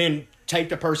 then take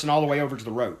the person all the way over to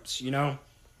the ropes, Yeah.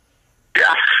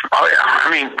 Oh, yeah. I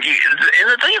mean, and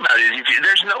the thing about it is,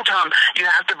 there's no time. You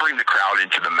have to bring the crowd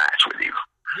into the match with you.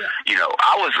 Yeah.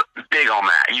 I was big on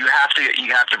that. You have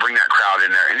to bring that crowd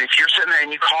in there. And if you're sitting there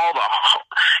and you call the,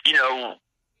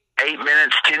 8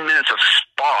 minutes, 10 minutes of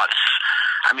spots,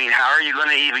 I mean, how are you going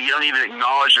to you don't even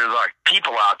acknowledge there's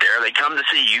people out there. They come to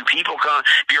see you. People come,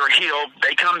 if you're a heel,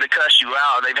 they come to cuss you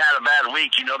out. They've had a bad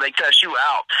week, they cuss you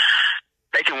out.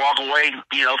 They can walk away,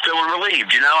 feeling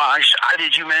relieved, I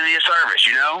did you many a service,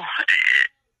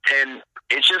 And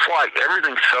it's just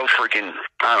everything's so freaking,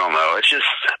 I don't know. It's just,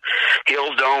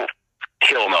 heels don't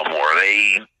heel no more.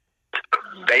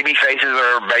 Baby faces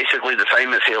are basically the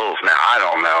same as heels now. I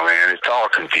don't know, man. It's all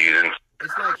confusing.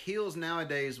 It's like heels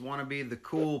nowadays want to be the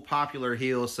cool, popular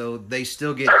heel, so they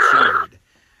still get cheered.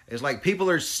 It's like people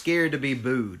are scared to be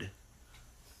booed.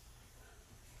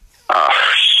 Oh,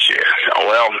 shit.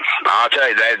 Well, I'll tell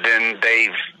you that. Then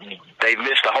they've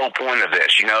missed the whole point of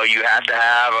this. You have to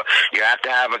have a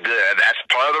good. That's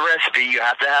part of the recipe. You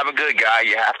have to have a good guy.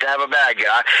 You have to have a bad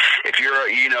guy. If you're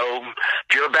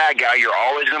a bad guy, you're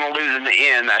always going to lose in the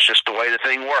end. That's just the way the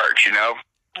thing works.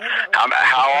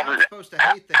 How often? They're supposed to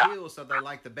hate the heel so they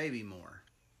like the baby more.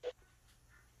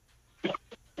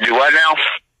 Do what now?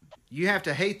 You have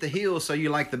to hate the heel so you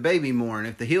like the baby more. And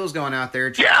if the heel's going out there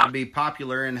trying to be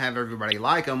popular and have everybody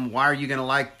like him, why are you going to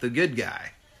like the good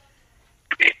guy?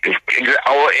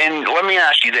 Oh, and let me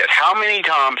ask you this: how many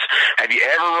times have you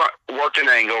ever worked an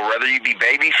angle, whether you be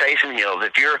baby face and heels?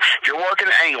 If you're working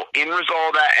an angle, end result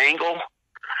of that angle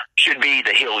should be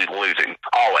the heel losing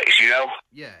always.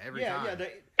 Yeah, every time. Yeah,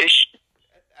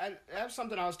 that's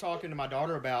something I was talking to my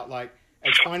daughter about.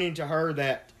 Explaining to her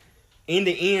that in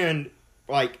the end,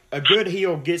 a good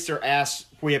heel gets their ass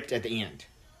whipped at the end.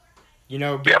 You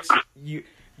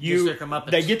Just their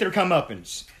comeuppance. they get their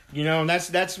comeuppance. You know, and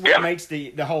that's what makes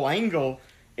the whole angle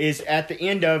is at the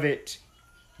end of it,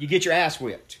 you get your ass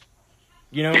whipped.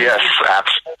 You know? Yes,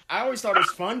 absolutely. I always thought it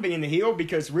was fun being the heel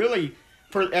because really,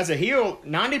 as a heel,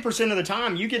 90% of the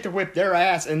time you get to whip their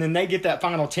ass and then they get that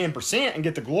final 10% and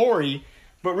get the glory.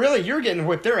 But really, you're getting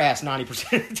whipped their ass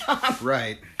 90% of the time.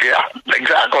 Right. Yeah,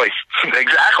 exactly.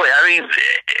 Exactly. I mean,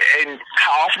 and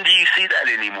how often do you see that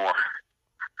anymore?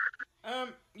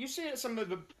 You see it at some of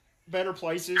the better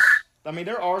places. I mean,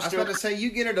 there are I was still... about to say, you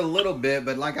get it a little bit,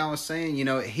 but like I was saying, you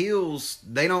know, heels,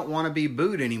 they don't want to be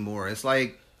booed anymore. It's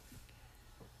like,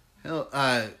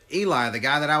 Eli, the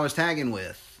guy that I was tagging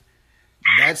with,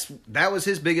 that was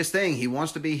his biggest thing. He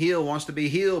wants to be heel,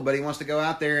 but he wants to go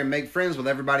out there and make friends with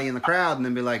everybody in the crowd and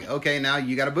then be like, okay, now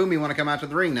you got to boo me when I come out to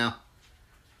the ring now.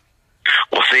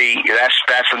 Well, see,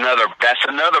 that's another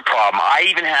problem. I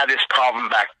even had this problem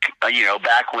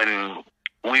back when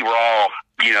we were all,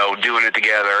 doing it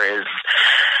together. Is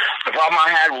the problem I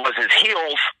had was as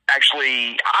heels.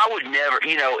 Actually, I would never,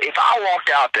 if I walked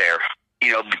out there,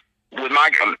 with my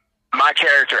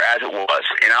character as it was,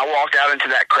 and I walked out into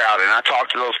that crowd and I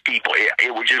talked to those people,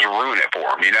 it would just ruin it for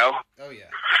them, Oh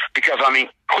yeah. Because I mean,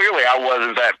 clearly I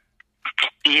wasn't that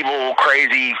evil,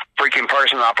 crazy, freaking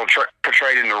person I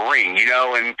portrayed in the ring,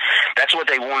 and that's what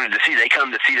they wanted to see. They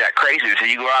come to see that craziness. So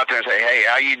you go out there and say, "Hey,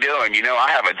 how you doing?" This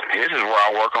is where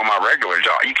I work on my regular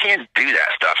job. You can't do that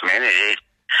stuff, man.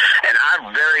 And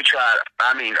I very tried.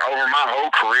 I mean, over my whole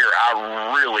career,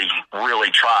 I really,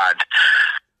 really tried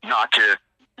not to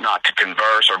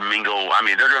converse or mingle. I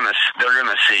mean, they're gonna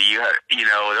see you.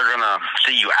 They're gonna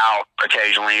see you out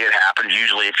occasionally. It happens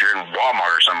usually if you're in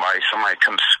Walmart or somebody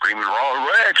comes screaming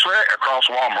Rex across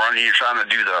Walmart, and you're trying to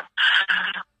do the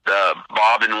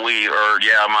bob and weave. Or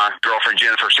my girlfriend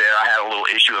Jennifer said I had a little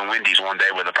issue in Wendy's one day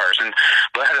with a person,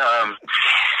 but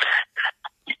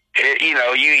you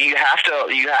have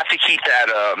to keep that.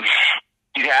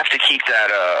 You have to keep that.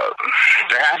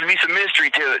 There has to be some mystery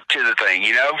to the thing,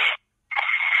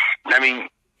 I mean,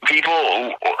 people,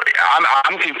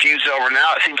 I'm confused over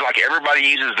now. It seems like everybody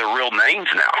uses their real names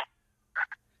now.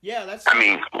 Yeah, that's...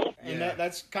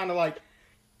 that's kind of like...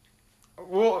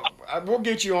 We'll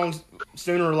get you on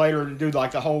sooner or later to do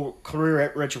like the whole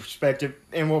career retrospective,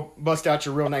 and we'll bust out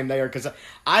your real name there, because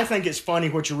I think it's funny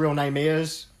what your real name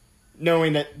is,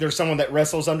 knowing that there's someone that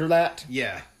wrestles under that.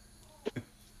 Yeah.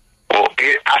 Well,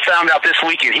 I found out this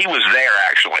weekend he was there,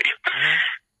 actually. Mm-hmm.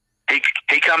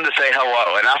 He come to say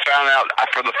hello, and I found out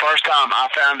for the first time. I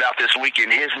found out this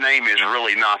weekend his name is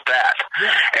really not that,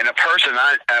 and a person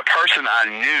I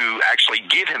knew actually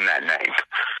give him that name.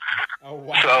 Oh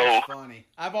wow, so that's funny.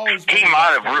 I've always he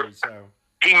might have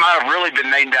really been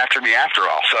named after me after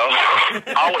all. So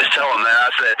I always tell him that.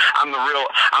 I said I'm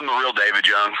the real David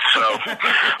Young. So,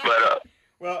 but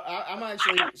well, I'm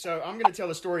actually I'm going to tell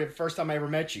the story of the first time I ever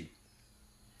met you.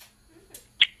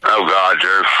 Oh God,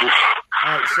 Drew.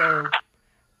 All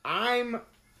right,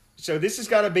 so this has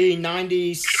got to be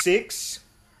 96.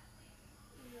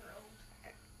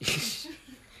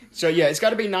 So yeah, it's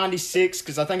got to be 96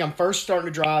 because I think I'm first starting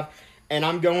to drive, and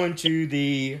I'm going to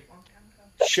the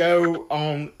show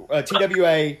on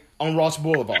TWA on Ross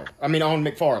Boulevard. I mean on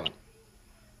McFarland.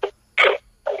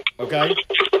 Okay.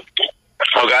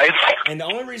 Okay. And the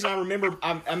only reason I remember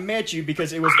I met you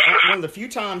because it was one of the few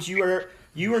times you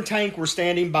and Tank were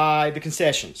standing by the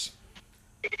concessions.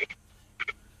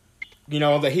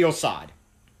 The heel side.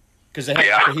 Because they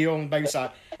had the heel and the baby side.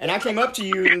 And I came up to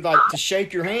you and to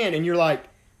shake your hand, and you're like,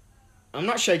 I'm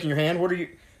not shaking your hand. What are you?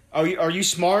 Are you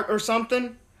smart or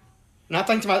something? And I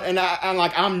think to myself, and I'm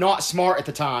like, I'm not smart at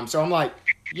the time. So I'm like,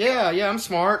 yeah, I'm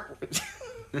smart.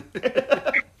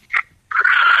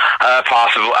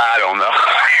 Possible. I don't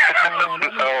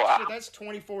know. That's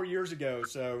 24 years ago,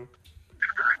 so.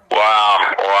 Wow.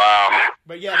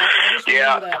 But yeah, I just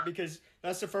remember that because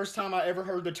that's the first time I ever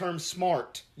heard the term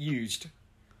smart used.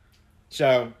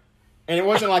 So, and it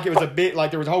wasn't like it was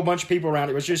there was a whole bunch of people around.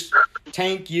 It was just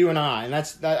Tank, you, and I. And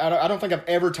I don't think I've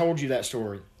ever told you that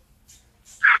story.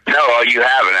 No, you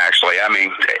haven't actually. I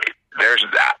mean,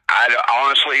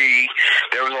 honestly,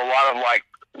 there was a lot of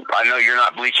I know you're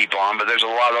not bleachy blonde, but there's a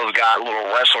lot of those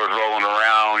little wrestlers rolling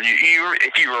around.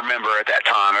 If you remember at that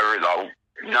time,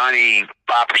 95%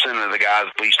 of the guys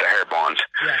bleached their hair blonde.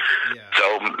 Yeah.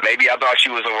 So maybe I thought she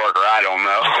was a worker. I don't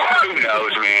know. Who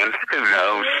knows, man? Who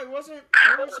knows? Well,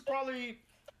 it was probably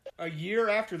a year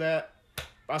after that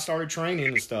I started training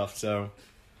and stuff. So,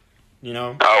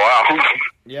 Oh wow.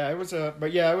 Yeah, it was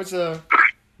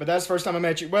but that's the first time I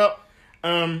met you. Well,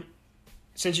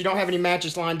 since you don't have any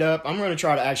matches lined up, I'm going to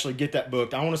try to actually get that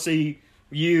booked. I want to see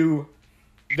you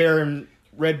there in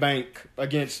Red Bank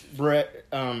against Brett.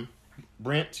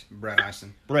 Brett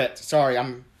Eisen. Brett. Sorry,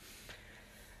 I'm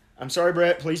sorry,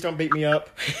 Brett. Please don't beat me up.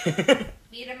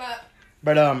 Beat him up.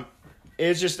 But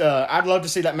it's just I'd love to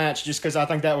see that match just because I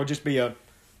think that would just be a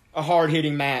hard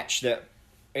hitting match.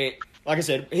 Like I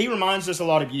said, he reminds us a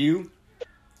lot of you.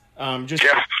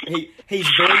 He's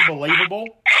very believable.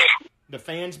 The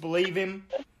fans believe him,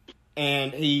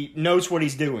 and he knows what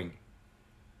he's doing.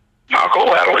 Oh, cool.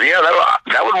 That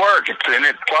would work.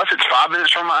 Plus, it's 5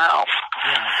 minutes from my house.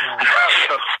 Yeah,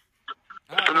 So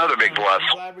that's another big plus.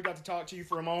 I'm glad we got to talk to you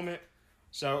for a moment.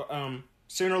 So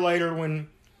sooner or later, when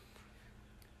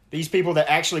these people that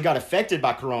actually got affected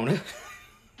by Corona,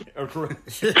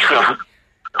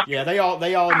 yeah, they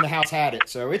all in the house had it,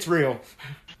 so it's real.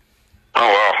 Oh,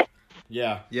 well.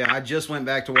 Yeah. Yeah, I just went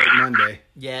back to work Monday.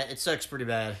 Yeah, it sucks pretty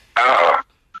bad.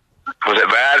 Was it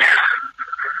bad?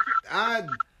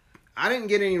 I didn't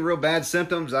get any real bad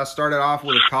symptoms. I started off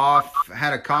with a cough,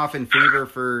 had a cough and fever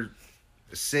for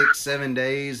 6-7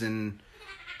 days, and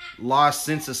lost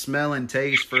sense of smell and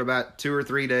taste for about 2 or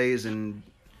 3 days. And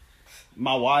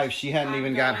my wife, she hadn't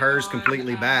even got hers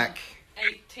completely back.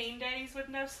 18 days with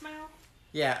no smell?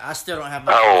 Yeah, I still don't have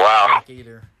my back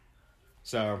either.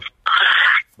 So,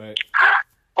 but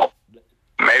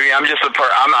maybe I'm just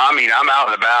I'm out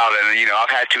and about, and I've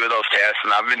had 2 of those tests,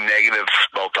 and I've been negative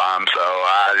both times. So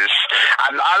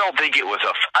I don't think it was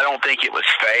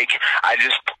fake. I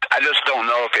just don't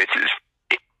know if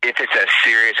it's as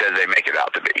serious as they make it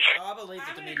out to be. Oh, I believe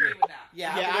that the media. agree with that.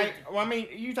 Yeah,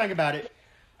 you think about it.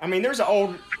 I mean, there's an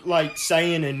old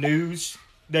saying in news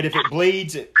that if it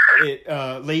bleeds, it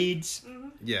leads. Mm-hmm.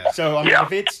 Yeah. So I mean,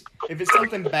 if it's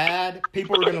something bad,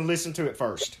 people are going to listen to it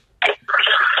first.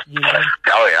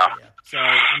 Oh yeah. So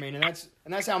I mean, and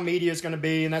that's how media is going to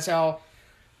be, and that's how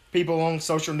people on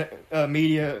social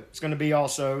media is going to be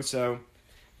also. So,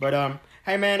 but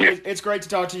hey man, it's great to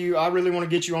talk to you. I really want to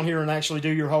get you on here and actually do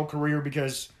your whole career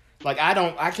because, like, I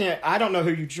don't know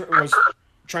who you was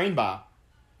trained by.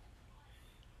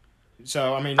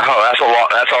 So I mean, that's a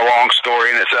long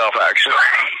story in itself, actually.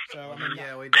 So I mean,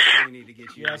 Yeah, we definitely need to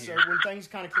get you yeah. in So here. when things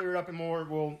kind of clear up and more,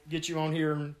 we'll get you on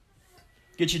here and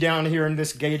get you down here in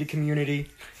this gated community.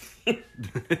 Would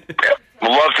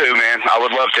love to, man. I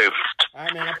would love to. All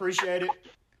right, man. I appreciate it.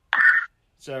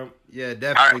 So Yeah, All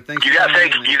definitely. right. Thanks You for guys coming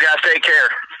take in, man. you guys take care.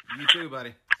 You too,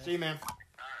 buddy. see you, man.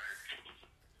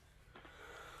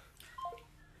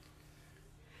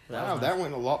 Wow, that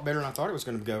went a lot better than I thought it was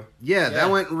going to go. Yeah, that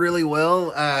went really well.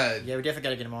 Yeah, we definitely got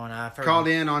to get him on. I've heard Called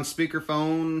in on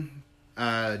speakerphone.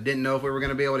 Didn't know if we were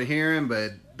going to be able to hear him,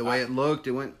 but the way it looked,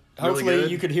 it went really Hopefully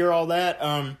good. you could hear all that.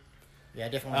 Yeah, I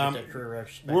definitely want to get that career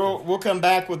perspective. We'll come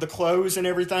back with the close and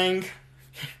everything,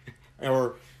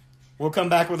 or we'll come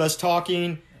back with us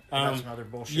talking. About some other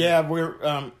bullshit. Yeah, we're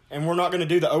not going to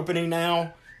do the opening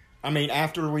now. I mean,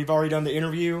 after we've already done the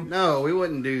interview, No, we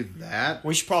wouldn't do that.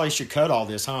 we should cut all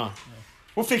this, huh?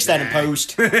 We'll fix that in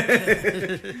post. All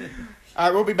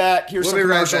right, we'll be back. Here's We'll some be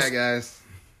right commercials. back, guys.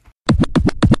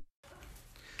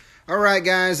 All right,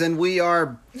 guys, and we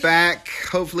are back.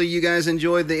 Hopefully you guys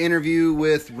enjoyed the interview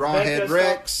with RawHead Rebecca,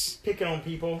 Rex. stop picking on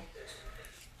people.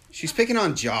 She's picking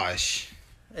on Josh.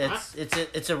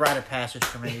 It's a rite of passage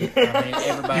for me. I mean,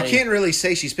 everybody. You can't really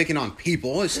say she's picking on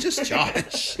people. It's just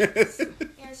Josh. Yeah,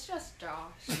 it's just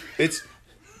Josh.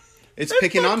 It's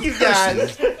picking on you person.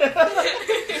 guys.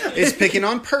 It's picking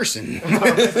on person.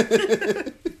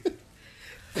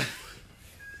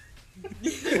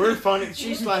 We're funny.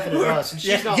 She's laughing at us. And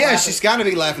she's not Yeah, laughing. she's got to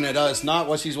be laughing at us, not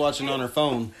what she's watching on her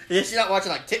phone. Yeah, she's not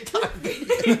watching like TikTok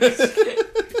videos.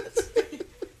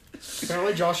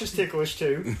 Apparently, Josh is ticklish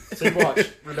too. See, watch.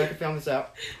 Rebecca found this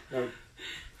out. No.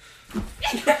 Oh,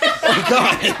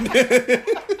 God.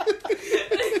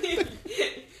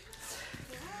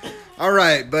 All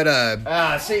right,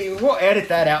 but See, we'll edit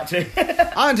that out too.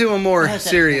 on to a more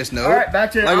serious note. All right,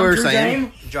 back to like we were Drew saying.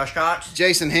 Game. Josh Cox.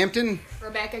 Jason Hampton.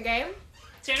 Rebecca Game.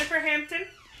 Jennifer Hampton.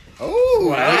 Oh, we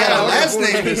got a Wow. last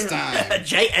name this time.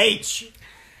 JH.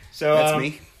 So That's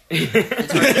me.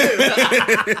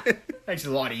 Makes it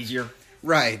a lot easier.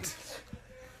 Right.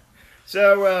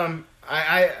 So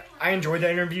I enjoyed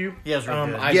that interview. Yeah, it was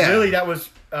really good. That was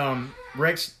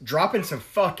Rex dropping some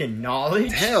fucking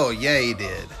knowledge. Hell yeah, he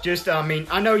did. Just I mean,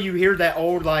 I know you hear that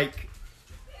old like.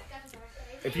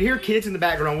 If you hear kids in the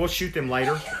background, we'll shoot them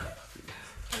later.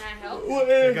 Can I help?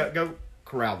 Go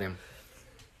corral them.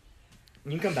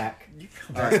 You can come back.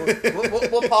 All right,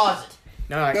 we'll pause it.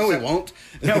 No, we won't.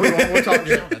 No, we won't. We'll talk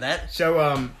You to don't know that. So,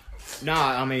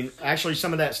 I mean, actually,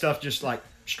 some of that stuff just like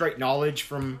straight knowledge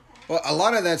from. Well, a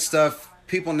lot of that stuff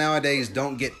people nowadays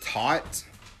don't get taught.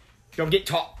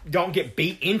 don't get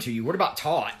beat into you. What about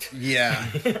taught? Yeah.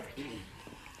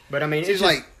 But I mean, It's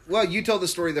like, well, you told the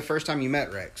story the first time you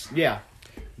met Rex. yeah,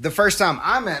 The first time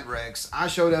I met Rex, I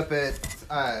showed up at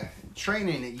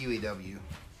training at UEW.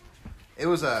 It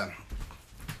was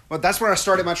well, that's where I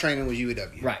started my training, was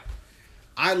UEW. right.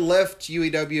 I left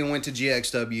UEW and went to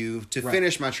GXW to Right.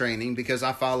 finish my training because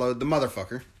I followed the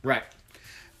motherfucker. Right.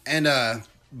 And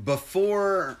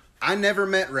before, I never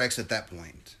met Rex at that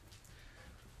point.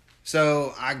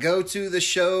 So I go to the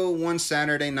show one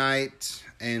Saturday night,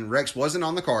 and Rex wasn't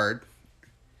on the card.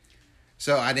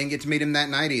 So I didn't get to meet him that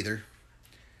night either.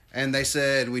 And they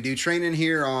said, we do training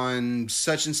here on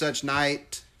such and such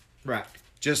night. Right.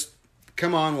 Just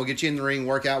come on, we'll get you in the ring,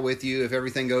 work out with you. If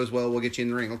everything goes well, we'll get you in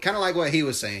the ring. Kind of like what he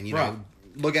was saying, you Right. know,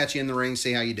 look at you in the ring,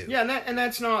 see how you do. Yeah, and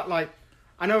that's not like,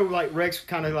 I know like Rex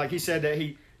kind of like he said that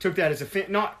he took that as offense.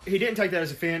 He didn't take that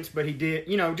as offense, but he did.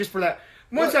 You know, just for that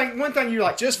one thing you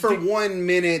like Just for 1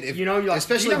 minute, if, you know, you're like,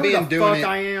 especially you know who being the doing fuck it.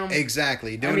 I am?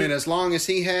 Exactly, doing mean- it as long as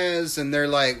he has, and they're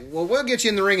like, well, we'll get you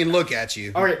in the ring and look at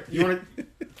you. All right, you want to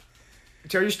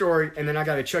tell your story, and then I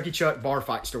got a Chucky Chuck bar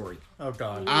fight story. Oh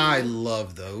God. I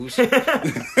love those.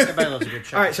 Everybody loves a good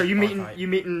show. All right, so you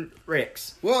meeting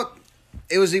Rex? Well,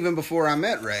 it was even before I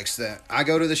met Rex that I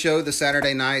go to the show the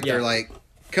Saturday night. Yeah. They're like,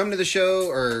 come to the show,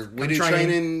 or we Come do train.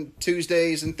 training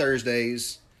Tuesdays and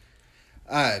Thursdays.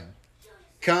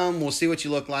 Come, we'll see what you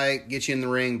look like, get you in the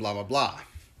ring, blah, blah, blah.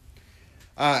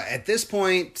 At this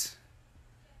point,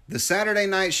 the Saturday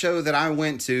night show that I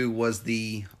went to was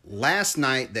the last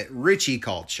night that Richie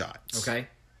called shots. Okay.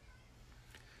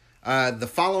 The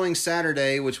following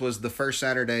Saturday, which was the first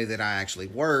Saturday that I actually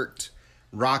worked,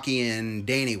 Rocky and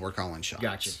Danny were calling shots.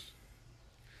 Gotcha.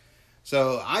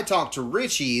 So I talked to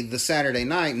Richie the Saturday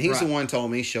night, and he's Right. the one told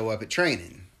me show up at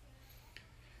training.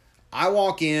 I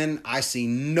walk in, I see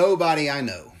nobody I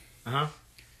know. Uh-huh.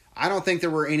 I don't think there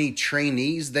were any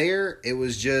trainees there. It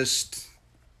was just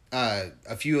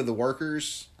a few of the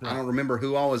workers. Right. I don't remember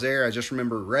who all was there. I just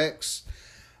remember Rex.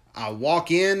 I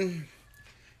walk in,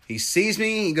 he sees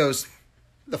me, he goes,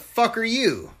 "The fuck are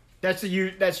you?" That's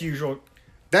usual.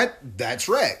 That's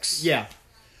Rex. Yeah.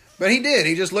 But he did.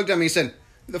 He just looked at me and said,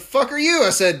 "The fuck are you?" I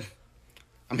said,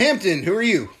 "I'm Hampton. Who are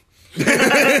you?"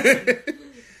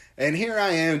 And here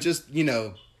I am, just, you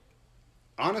know,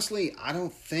 honestly, I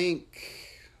don't think,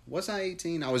 was I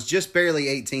 18? I was just barely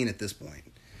 18 at this point.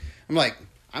 I'm like,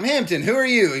 "I'm Hampton. Who are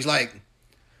you?" He's like,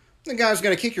 "The guy's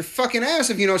going to kick your fucking ass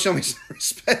if you don't show me some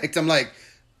respect." I'm like,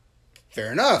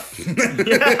 "Fair enough."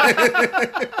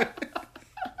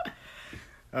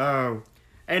 Oh,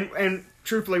 and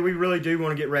truthfully, we really do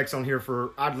want to get Rex on here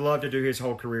I'd love to do his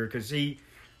whole career because he,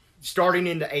 starting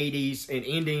in the 80s and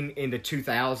ending in the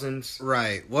 2000s.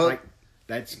 Right. Well, Like,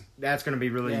 that's going to be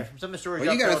really, Yeah, from some of the stories.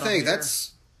 well, you y'all got to told on think, here.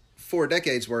 that's 4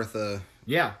 decades worth of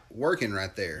yeah. working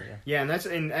right there. Yeah, and that's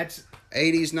 80s,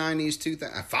 90s,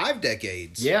 2000, 5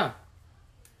 decades. yeah.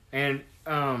 And,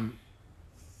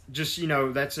 just, you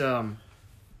know, that's,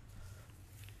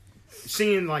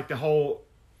 seeing, like, the whole,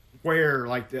 where,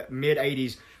 like, the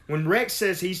mid-80s, when Rex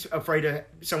says he's afraid of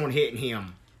someone hitting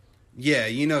him. Yeah,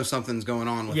 you know something's going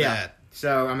on with Yeah. that.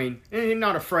 So, I mean,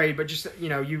 not afraid, but just, you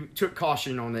know, you took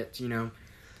caution on it, you know.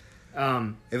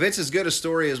 If it's as good a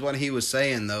story as what he was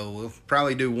saying, though, we'll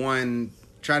probably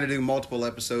try to do multiple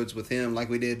episodes with him like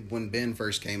we did when Ben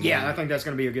first came Yeah, on. I think that's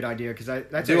going to be a good idea because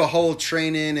that's Do a whole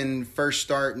training and first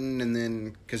starting, and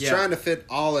then, because Yeah. trying to fit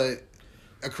all a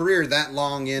career that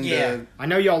long into... Yeah. I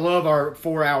know y'all love our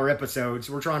 4-hour episodes.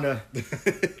 We're trying to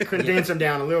condense them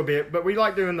down a little bit, but we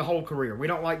like doing the whole career. We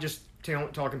don't like just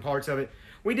talking parts of it.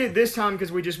 We did this time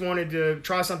because we just wanted to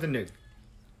try something new.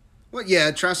 Well,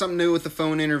 yeah, try something new with the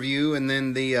phone interview, and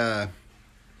then the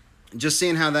just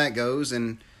seeing how that goes,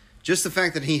 and just the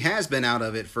fact that he has been out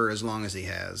of it for as long as he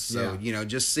has. So, Yeah. you know,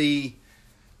 just see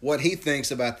what he thinks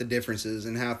about the differences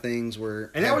and how things were.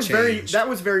 And that have was changed.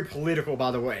 very political, by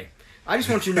the way. I just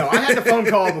want you to know, I had the phone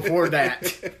call before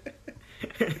that.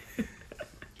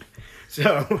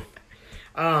 So,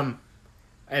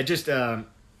 let's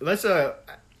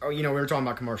we were talking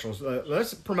about commercials.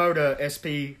 Let's promote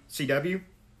SPCW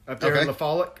up there in Okay. La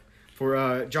Follette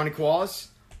for Johnny Quaz.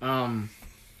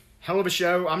 Hell of a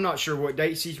show. I'm not sure what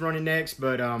dates he's running next,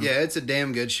 but Yeah, it's a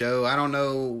damn good show. I don't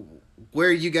know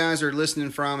where you guys are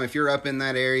listening from. If you're up in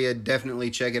that area,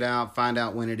 definitely check it out. Find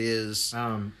out when it is.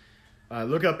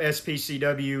 look up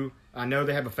SPCW. I know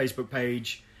they have a Facebook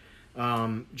page.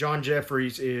 John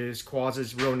Jeffries is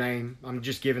Quaz's real name. I'm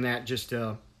just giving that just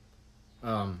to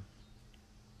promote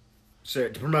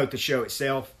the show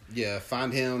itself. Yeah,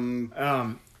 find him.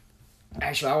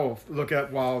 Actually, I will look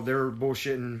up while they're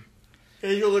bullshitting.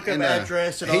 You'll look up And,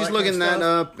 address and all he's that looking kind of that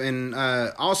stuff. up. And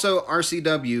also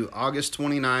RCW, August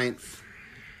 29th.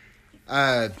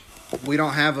 We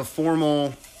don't have a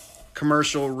formal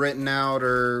commercial written out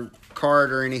or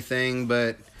card or anything,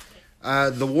 but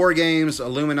the War Games,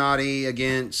 Illuminati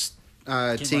against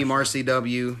Team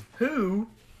RCW. Who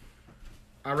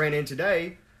I ran in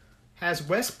today has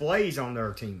West Blaze on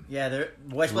their team. Yeah,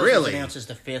 West Blaze Really? was announced as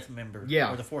the 5th member.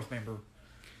 Yeah. Or the 4th member.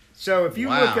 So if you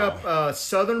Wow. look up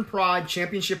Southern Pride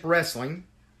Championship Wrestling,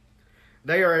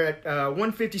 they are at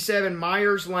 157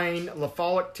 Myers Lane,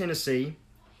 LaFollette, Tennessee.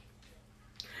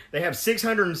 They have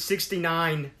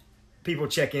 669 people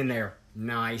check in there.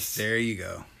 Nice. There you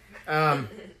go.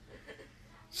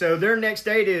 So their next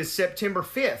date is September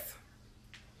 5th.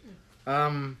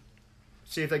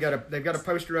 See if they've got a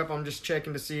poster up. I'm just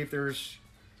checking to see if there's.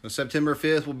 So September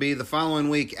 5th will be the following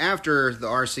week after the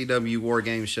RCW War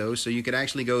Games show, so you could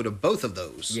actually go to both of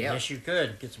those. Yeah. Yes, you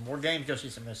could. Get some more games. Go see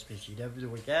some SPGW the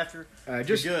week after.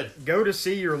 Just You're good. go to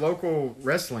see your local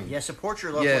wrestling. Yeah, support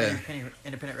your local Yeah.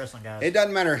 independent wrestling guys. It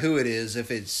doesn't matter who it is, if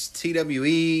it's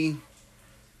TWE,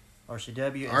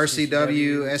 RCW,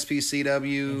 RCW,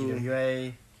 SPCW,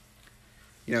 NGWA.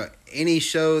 you know, any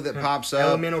show that pops up.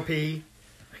 Elemental P.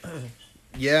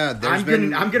 Yeah, there's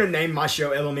been. I'm gonna name my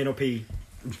show Elemental P.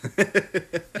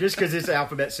 Just because it's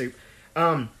alphabet soup.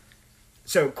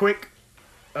 So quick,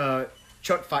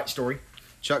 Chuck fight story.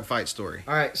 Chuck fight story.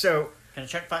 All right, so Can a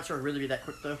Chuck fight story really be that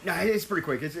quick, though? no, it's pretty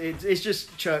quick. It's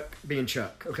just Chuck being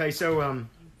Chuck. Okay, so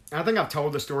I think I've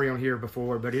told the story on here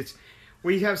before, but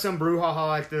we have some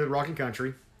brouhaha at the Rockin'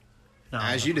 Country. No,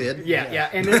 As no. you did. Yeah.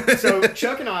 And then, so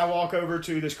Chuck and I walk over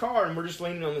to this car, and we're just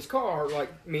leaning on this car,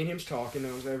 like me and him's talking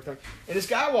and everything. And this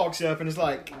guy walks up and is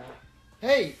like,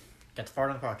 "Hey, Got the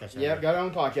fart on the podcast. yeah, got it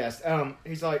on the podcast."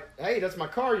 He's like, "Hey, that's my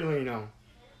car you're leaning on."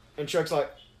 And Chuck's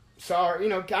like, "Sorry,"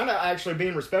 kind of actually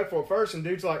being respectful at first. And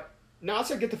dude's like, "No, I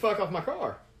said get the fuck off my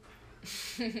car."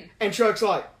 And Chuck's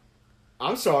like,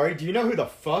 "I'm sorry. Do you know who the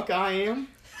fuck I am?"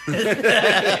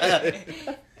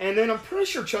 And then I'm pretty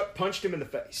sure Chuck punched him in the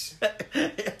face.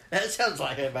 That sounds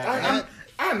like it, man.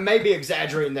 I may be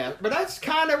exaggerating that, but that's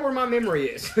kind of where my memory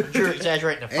is. You're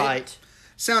exaggerating the fight.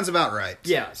 Sounds about right.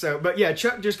 Yeah, but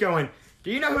Chuck just going,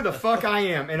 "Do you know who the fuck I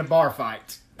am?" in a bar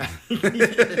fight.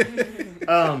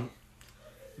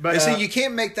 But And see, you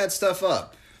can't make that stuff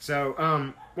up.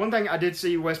 so one thing I did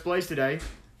see West Blaze today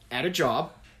at a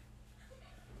job.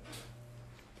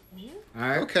 All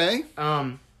right. Okay.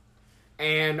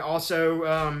 And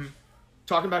also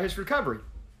talking about his recovery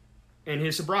and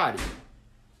his sobriety.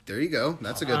 There you go.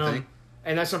 That's a good thing.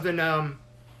 And that's something.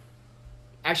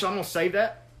 Actually, I'm gonna save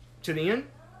that to the end.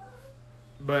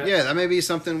 But Yeah, that may be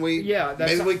something we. Yeah,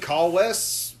 that's maybe we call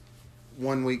Wes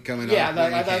one week coming yeah, up.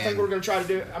 when we I can. think we're gonna try to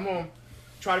do. I'm gonna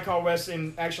try to call Wes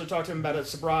and actually talk to him about his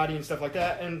sobriety and stuff like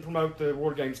that, and promote the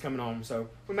War Games coming on. So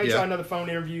we may Yeah. try another phone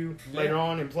interview later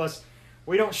on, and plus.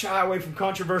 We don't shy away from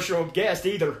controversial guests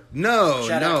either. No,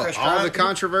 Shout out no. Chris All the Crichton.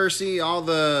 controversy, all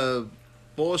the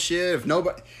bullshit.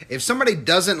 If somebody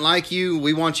doesn't like you,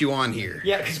 we want you on here.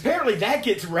 Yeah, because apparently that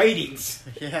gets ratings.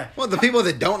 Yeah. Well, the people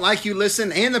that don't like you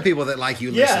listen, and the people that like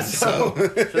you Yeah, listen. so- So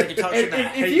they can talk shit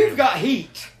about If you've got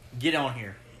heat, Get on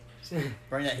here.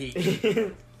 Bring that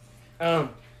heat.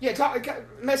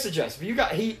 message us. If you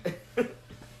got heat,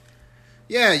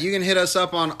 Yeah, you can hit us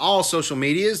up on all social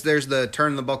medias. There's the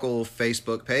Turn the Buckle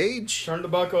Facebook page. turn the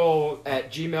buckle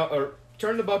at Gmail or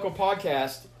turn the buckle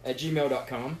podcast at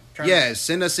gmail.com. Yeah,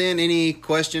 send us in any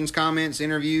questions, comments,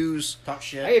 interviews. Talk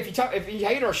shit. Hey, if you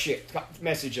hate our shit,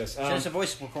 message us. Send us a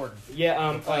voice recording. Yeah,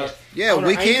 Yeah, on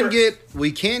we our can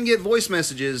Anchor- get voice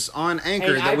messages on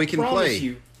Anchor and that I we can promise play.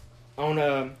 you, on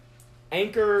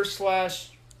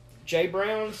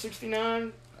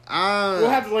Anchor/JBrown69. We'll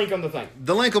have the link on the thing.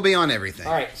 The link will be on everything.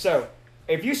 All right, so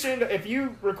if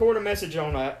you record a message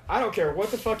on that, I don't care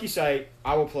what the fuck you say,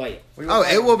 I will play it. Oh,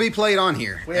 it will be played on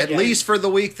here. We- At yeah. least for the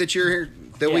week that you're here,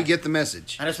 that we Yeah. get the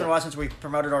message. I know it's been a while since we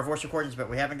promoted our voice recordings, but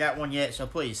we haven't got one yet, so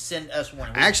please send us one.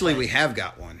 Actually, we have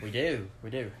got one. We do. We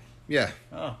do. Yeah.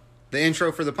 Oh. The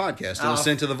intro for the podcast. It was Oh.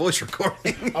 sent to the voice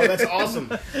recording. Oh, that's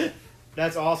awesome.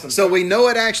 That's awesome. So we know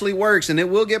it actually works, and it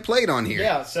will get played on here.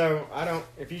 yeah, so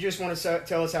if you just want to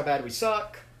tell us how bad we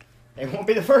suck, it won't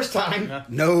be the first time. Yeah.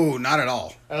 No, not at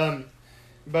all.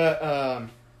 But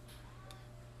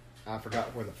I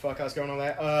forgot where the fuck I was going on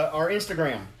that. Our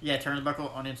Instagram. Yeah, Turn the Buckle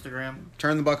on Instagram.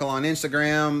 Turn the Buckle on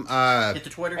Instagram. Hit the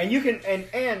Twitter. And you can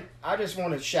and I just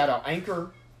want to shout out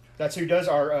Anchor. That's who does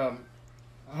our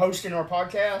hosting our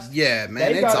podcast. Yeah,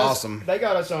 man, They it's got us- awesome. They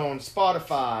got us on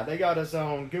Spotify. They got us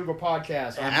on Google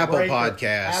Podcasts, on Apple Breaker,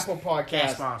 Podcasts. Apple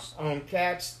Podcasts, Castbox. on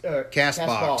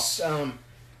Castbox.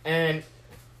 And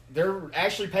they're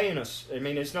actually paying us. I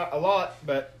mean, it's not a lot,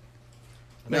 but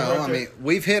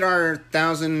we've hit our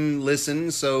 1,000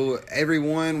 listens, so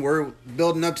everyone, we're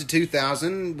building up to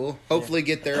 2,000. We'll hopefully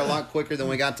get there a lot quicker than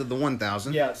we got to the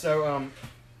 1,000. Yeah. So,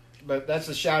 but that's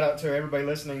a shout out to everybody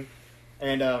listening,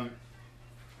 and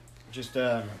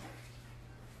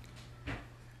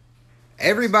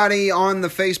everybody on the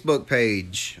Facebook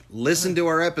page, listen to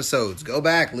our episodes. Go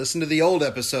back, listen to the old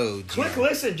episodes. Click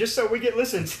listen, just so we get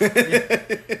listens.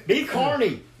 Be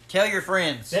corny. Tell your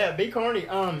friends. Yeah, be corny.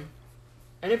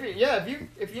 And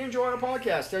if you enjoy our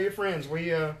podcast, tell your friends.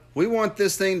 We want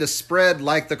this thing to spread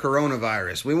like the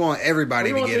coronavirus. We want everybody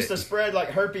to get it. We want this to spread like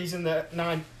herpes in the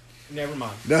nine. Never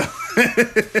mind. No.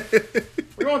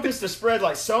 We want this to spread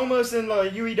like somas in the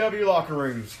UEW locker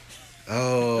rooms.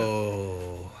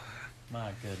 Oh.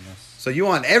 My goodness. So you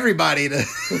want everybody to.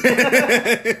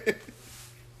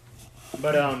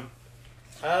 But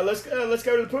let's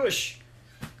go to the push.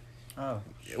 Oh.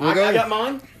 I got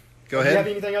mine. Go Do ahead. you have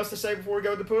anything else to say before we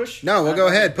go to the push? No, we'll go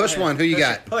ahead. Push one. Who you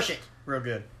got? Push it. Real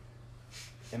good.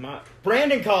 Am I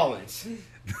Brandon Collins?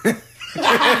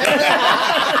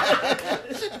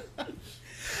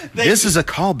 This is a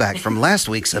callback from last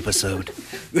week's episode.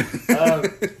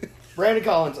 Brandon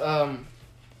Collins.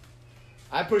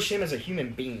 I push him as a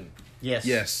human being,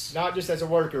 Yes. not just as a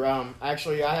worker.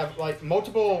 Actually, I have like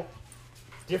multiple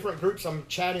different groups I'm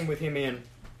chatting with him in.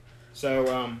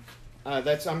 So I'm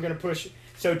gonna push.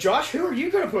 So Josh, who are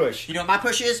you gonna push? You know what my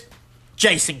push is?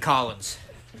 Jason Collins.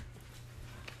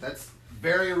 That's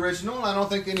very original. I don't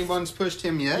think anyone's pushed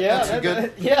him yet. Yeah, That's a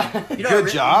good. Yeah. You know Good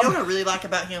what job. You know what I really like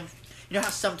about him? You know how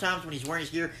sometimes when he's wearing his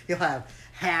gear, he'll have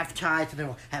half tights and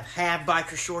he'll have half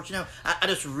biker shorts. You know, I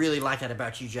just really like that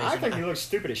about you, Jason. I think you look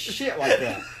stupid as shit like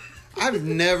that. I've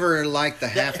never liked the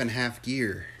half and half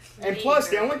gear. And plus,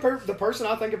 the only the person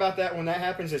I think about that when that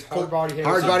happens is Hard Body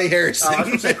Harrison. Hard Body Harrison. Oh, I was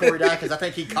going to say Corey Dye because I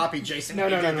think he copied Jason. No. He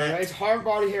did that. It's Hard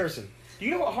Body Harrison. Do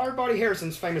you know what Hard Body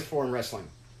Harrison's famous for in wrestling?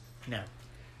 No.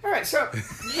 All right, so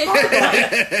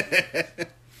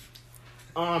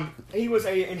he was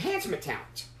a enhancement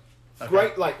talent. Okay.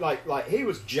 Great, like he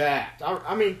was jacked.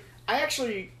 I mean, I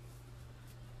actually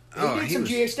he did some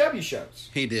GXW shows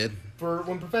He did. for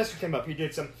when Professor came up. He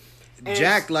did some and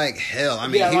Jacked like hell. I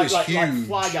mean, yeah, he was like huge.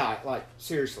 Fly Guy. Like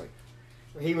seriously,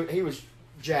 he was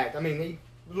jacked. I mean, he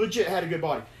legit had a good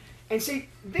body. And see,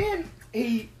 then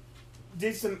he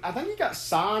did some. I think he got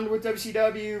signed with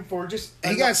WCW for just.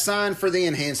 He got signed for the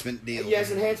enhancement deal.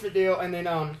 Yes, enhancement deal, and then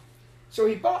so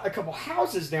he bought a couple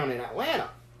houses down in Atlanta,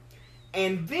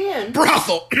 and then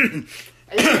Brothel. in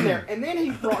there, and then he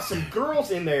brought some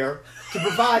girls in there to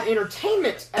provide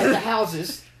entertainment at the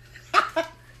houses.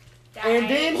 And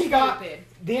then he got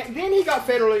then he got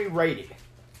federally rated,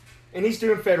 and he's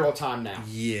doing federal time now.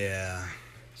 Yeah.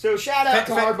 So shout out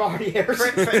to Hard Body Harrison.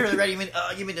 Federally rated.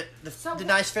 You mean the So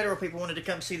nice federal people wanted to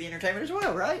come see the entertainment as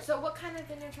well, right? So what kind of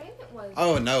entertainment was it?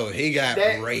 Oh no, he got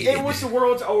rated. It was the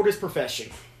world's oldest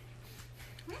profession.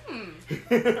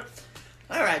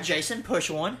 All right, Jason, push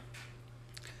one.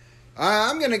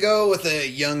 I'm gonna go with a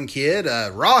young kid,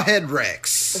 RawHead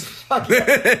Rex.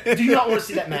 Do you not want to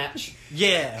see that match?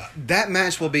 Yeah. That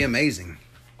match will be amazing.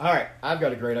 All right, I've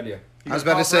got a great idea. I was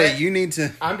about to say, Brett? you need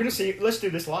to. I'm gonna see. Let's do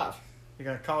this live. You're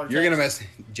gonna call her. You're gonna mess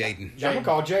Jaden. I'm gonna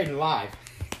call Jaden live.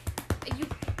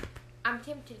 I'm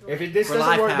tempted. If this For doesn't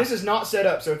live work, pass. this is not set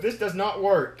up. So if this does not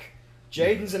work,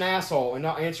 Jaden's an asshole and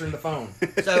not answering the phone.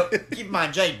 So keep in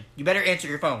mind, Jaden, you better answer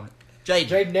your phone. Jaden,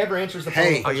 Jaden never answers the phone.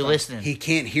 Hey, are you listening? He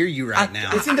can't hear you right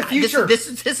now. It's in the future. This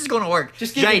is going to work.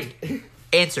 Just give Jaden, me-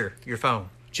 answer your phone.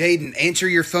 Jaden, answer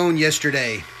your phone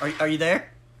yesterday. Are you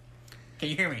there? Can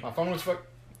you hear me? My phone was fucked.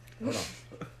 Hold on.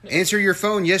 Answer your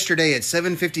phone yesterday at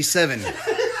 7:57.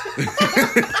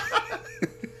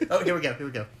 Oh, here we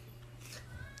go.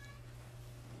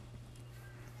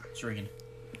 It's ringing.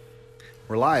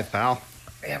 We're live, pal.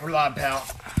 Yeah, we're live, pal.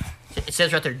 It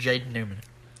says right there, Jaden Newman.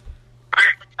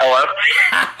 Hello?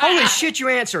 Holy shit, you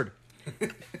answered.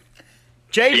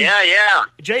 Jaden, Yeah.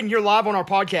 Jaden, you're live on our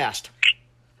podcast.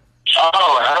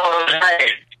 Oh, hello. Hey.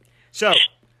 So,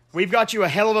 we've got you a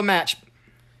hell of a match.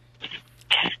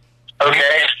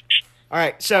 Okay. All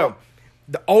right, so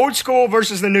the old school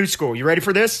versus the new school. You ready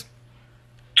for this?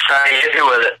 Hit me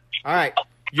with it. All right,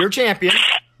 your champion,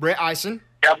 Brett Eisen.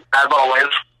 Yep, as always.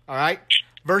 All right,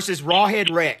 versus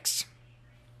RawHead Rex.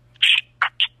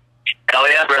 Hell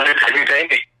yeah, brother. Happy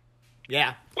baby.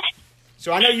 Yeah.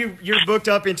 So I know you're booked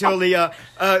up until the.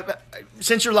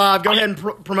 Since you're live, go ahead and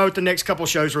promote the next couple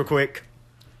shows real quick.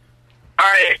 All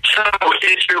right, so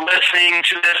if you're listening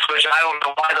to this, which I don't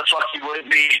know why the fuck you would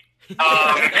be,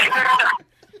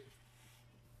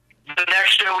 the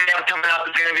next show we have coming up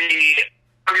is going to be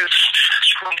August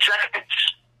 22nd.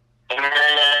 And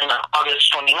then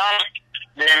August 29th,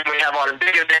 then we have our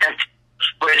big event,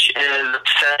 which is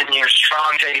 7 Years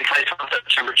Strong, taking place on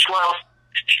September 12th.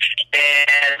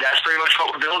 And that's pretty much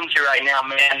what we're building to right now,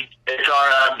 man. It's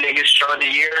our biggest show of the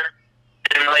year.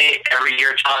 Generally, every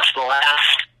year tops the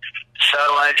last. So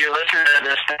if you're listening to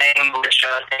this thing, which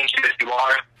thank you if you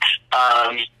are,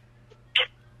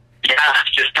 yeah,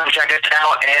 just come check us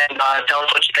out and tell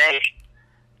us what you think.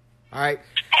 All right.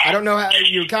 I don't know how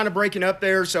you're kind of breaking up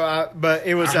there, but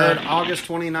it was August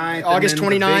 29th. August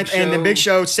 29th, and the big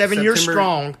show, 7 Years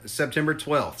Strong. September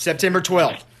 12th. September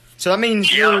 12th. So that means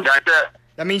that's it.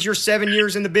 That means you're 7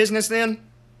 years in the business then?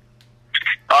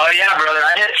 Oh, yeah, brother.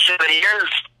 I hit 7 years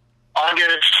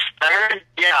August 3rd.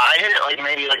 Yeah, I hit it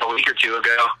maybe a week or two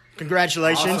ago.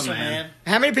 Congratulations. Awesome, man.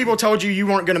 How many people told you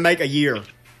weren't going to make a year?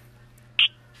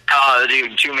 Oh,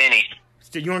 dude, too many.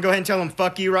 Do you want to go ahead and tell them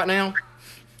fuck you right now?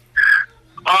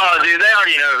 Oh, dude, they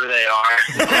already know who they are.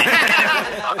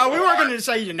 Oh, we weren't going to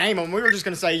say you to name them. We were just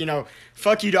going to say,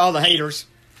 fuck you to all the haters.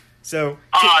 So.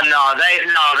 Oh, no, they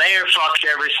are fucked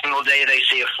every single day they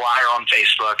see a flyer on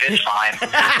Facebook. It's fine.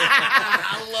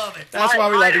 I love it. That's why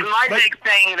we love you. My big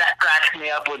thing that cracks me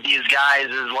up with these guys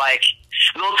is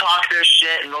they'll talk their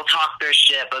shit and they'll talk their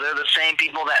shit, but they're the same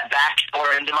people that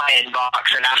backdoor into my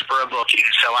inbox and ask for a booking,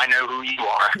 so I know who you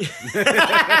are.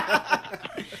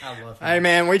 I love it. Hey,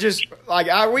 man, we just,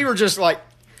 we were just,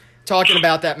 talking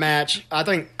about that match. I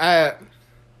think,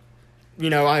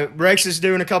 Rex is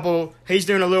doing he's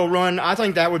doing a little run. I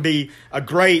think that would be a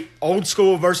great old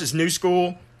school versus new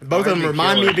school. Both of them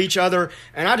remind me of each other,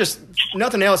 and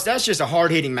nothing else, that's just a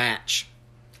hard-hitting match.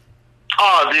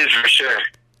 Oh, dude, for sure.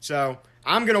 So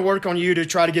I'm going to work on you to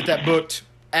try to get that booked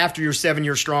after you're 7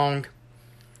 years strong.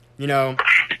 I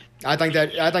think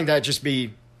that just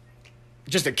be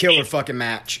just a killer fucking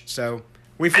match. So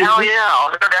hell yeah,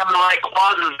 I'll go down to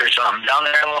Quads or something down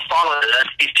there in La Folla. That's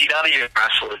BTW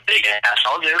Wrestle with big ass.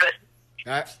 I'll do it.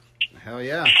 All right. Hell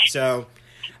yeah. So,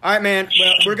 all right, man.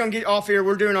 Well, we're gonna get off here.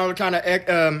 We're doing all the kind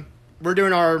of we're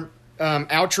doing our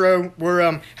outro.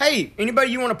 We're hey,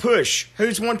 anybody you want to push?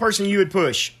 Who's one person you would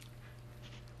push?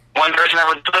 One person I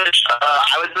would push,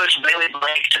 I would push Bailey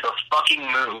Blank to the fucking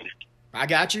moon. I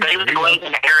got you. Bailey Blank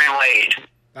and Aaron Wade.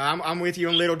 I'm with you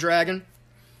on Little Dragon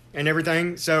and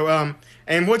everything. So,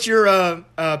 and what's your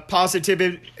positive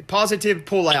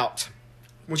pullout?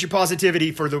 What's your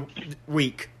positivity for the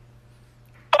week?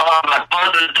 My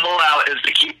positive pullout is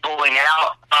to keep pulling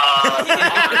out.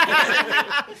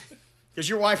 Does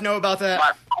your wife know about that?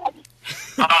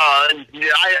 I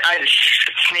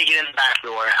sneak it in the back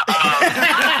door.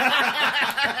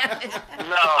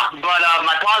 No, but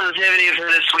my positivity for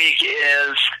this week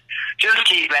is just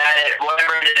keep at it.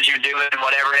 Whatever it is you're doing,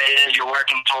 whatever it is you're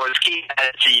working towards, keep at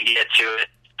it till you get to it.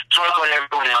 Fuck what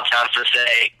everyone else has to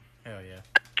say. Hell yeah.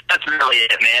 That's really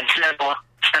it, man.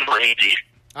 Simple, easy.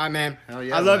 All right, man. Hell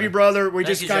yeah, I love man. you, brother. We Thank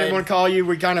just you, kind of Jaden. want to call you.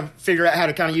 We kind of figure out how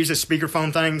to kind of use this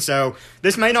speakerphone thing. So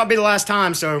this may not be the last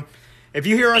time. So if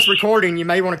you hear us recording, you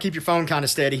may want to keep your phone kind of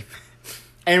steady.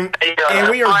 And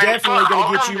we are definitely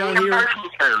going to get you on here.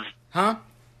 Huh?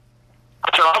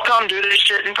 So I'll come do this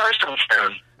shit in person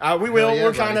soon. We will. yeah,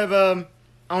 We're buddy. kind of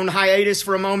on hiatus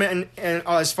for a moment and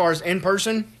as far as in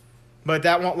person, but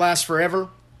that won't last forever.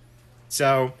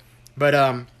 So, but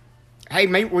hey,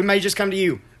 we may just come to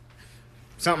you.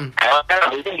 Something. Hell yeah,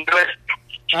 we can do it.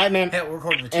 All right, man. Hell, we're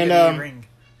recording the And, TV ring.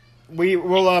 We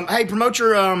will. Hey, promote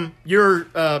your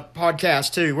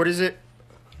podcast too. What is it?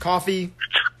 Coffee.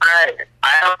 Alright, I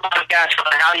have a podcast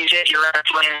on how you take your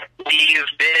wrestling. We've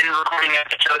been recording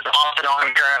episodes off and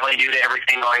on currently due to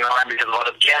everything going on because of all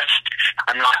the guests.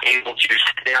 I'm not able to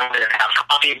sit down and have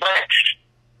coffee, but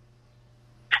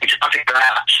we talk to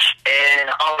crafts and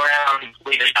all around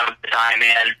we just have a good time,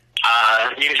 man.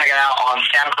 You can check it out on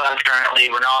SoundCloud currently.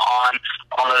 We're not on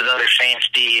all those other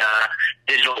fancy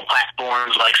digital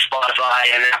platforms like Spotify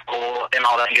and Apple and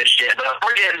all that good shit, but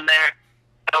we're getting there.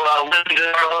 So listen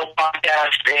to our little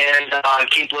podcast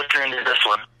and keep listening to this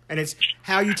one. And it's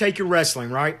how you take your wrestling,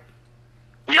 right?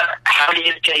 Yep. How do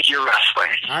you take your wrestling?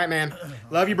 All right, man.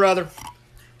 Love you, brother.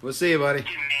 We'll see you, buddy.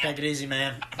 Take it easy,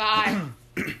 man. Bye.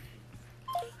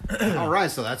 All right,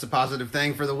 so that's a positive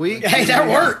thing for the week. Hey, that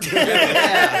worked.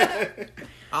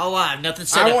 All live, nothing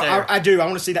said up there. I do. I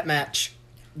want to see that match.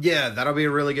 Yeah, that'll be a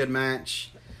really good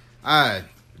match.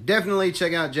 Definitely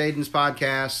check out Jaden's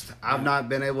podcast. I've not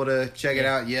been able to check it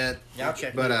out yet. Yeah, I'll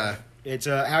check it But out. It's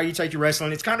how you take your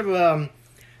wrestling. It's kind of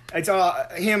it's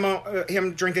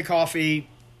him drinking coffee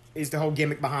is the whole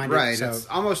gimmick behind right, it. So. it's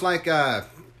almost like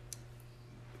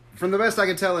From the best I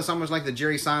could tell, it's almost like the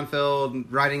Jerry Seinfeld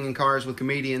riding in cars with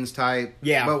comedians type.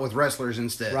 Yeah. But with wrestlers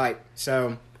instead. Right.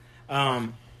 So,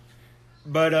 I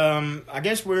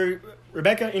guess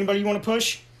Rebecca, anybody you want to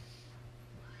push?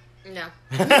 No.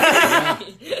 All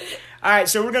right,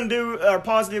 so we're going to do our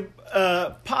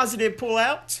positive pull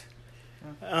out.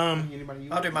 I'll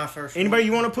do my first. Anybody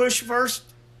you want to push first?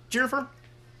 Jennifer?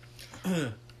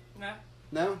 No.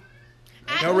 No?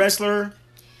 No wrestler?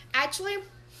 Actually,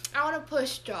 I want to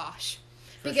push Josh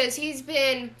because he's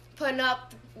been putting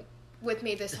up with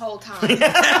me this whole time.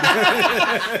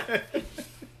 I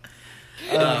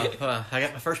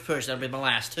got my first push. That'll be my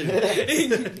last too.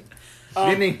 Didn't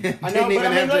I know, even but I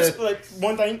mean, have to...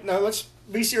 one thing. No, let's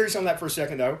be serious on that for a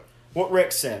second, though. What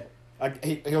Rex said.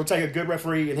 He'll take a good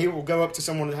referee and he will go up to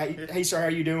someone and, hey sir, how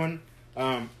you doing?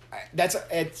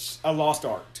 It's a lost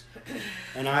art.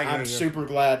 And I'm super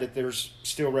glad that there's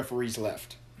still referees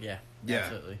left. Yeah.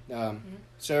 Absolutely.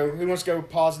 So who wants to go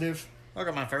positive? I'll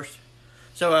go mine first.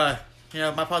 So,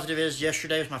 my positive is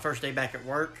yesterday was my first day back at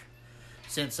work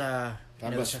since That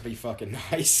must be fucking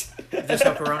nice. this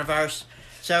whole coronavirus.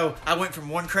 So I went from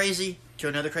one crazy to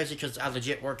another crazy because I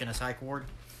legit work in a psych ward.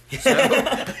 So,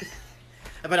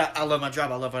 but I love my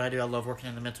job. I love what I do. I love working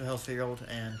in the mental health field.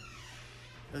 And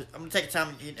I'm going to take the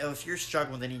time, if you're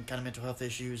struggling with any kind of mental health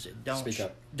issues,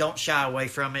 don't shy away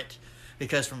from it.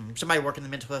 Because from somebody working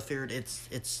in the mental health field,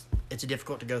 it's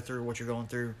difficult to go through what you're going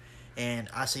through. And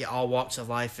I see all walks of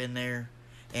life in there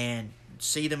and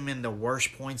see them in the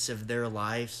worst points of their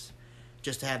lives.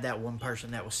 Just to have that one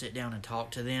person that will sit down and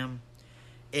talk to them,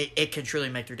 it can truly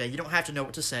make their day. You don't have to know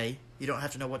what to say. You don't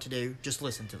have to know what to do. Just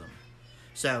listen to them.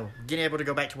 So getting able to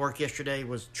go back to work yesterday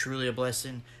was truly a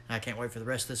blessing. And I can't wait for the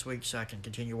rest of this week so I can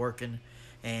continue working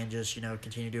and just,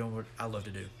 continue doing what I love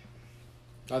to do.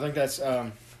 I think that's...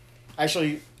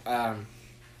 Actually, there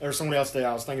was someone else that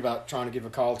I was thinking about trying to give a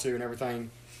call to and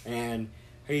everything, and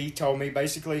he told me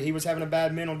basically he was having a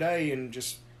bad mental day and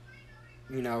just,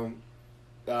 I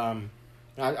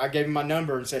gave him my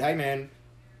number and said, hey, man,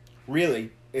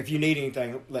 really, if you need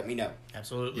anything, let me know.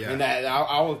 Absolutely. Yeah. And that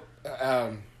I'll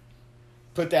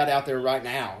put that out there right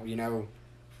now.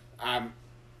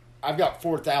 I've got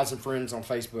 4,000 friends on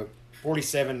Facebook,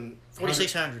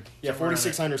 4,600. Yeah,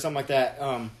 4,600, something like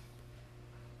that.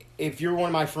 If you're one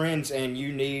of my friends and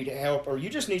you need help or you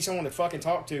just need someone to fucking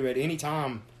talk to at any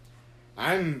time,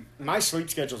 my sleep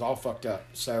schedule's all fucked up.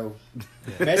 So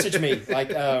message me.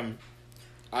 Like,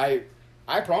 I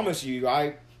promise you,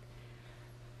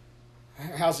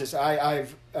 how's this?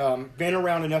 I've been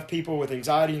around enough people with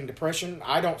anxiety and depression.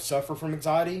 I don't suffer from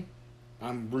anxiety.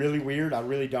 I'm really weird. I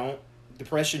really don't.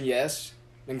 Depression, yes.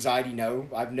 Anxiety, no.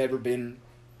 I've never been,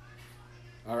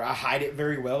 or I hide it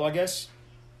very well, I guess,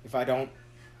 if I don't.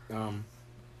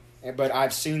 But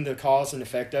I've seen the cause and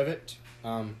effect of it,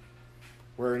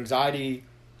 where anxiety,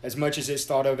 as much as it's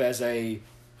thought of as a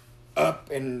up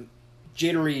and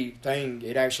jittery thing,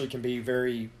 it actually can be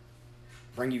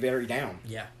bring you very down.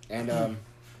 Yeah. And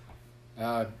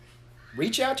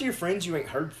reach out to your friends you ain't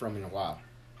heard from in a while.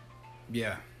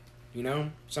 Yeah.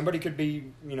 Somebody could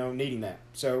be, needing that.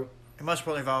 So, and most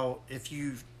importantly of all, if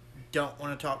you don't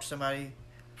want to talk to somebody,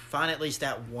 find at least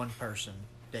that one person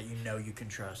that you can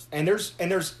trust. And there's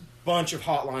a bunch of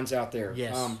hotlines out there.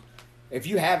 Yes. If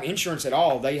you have insurance at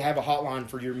all, they have a hotline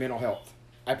for your mental health.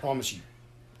 I promise you.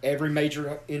 Every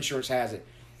major insurance has it.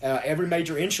 Every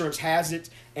major insurance has it,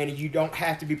 and you don't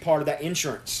have to be part of that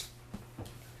insurance.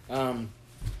 You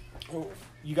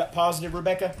got positive,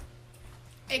 Rebecca?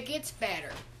 It gets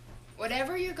better.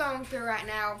 Whatever you're going through right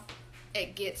now,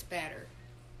 it gets better.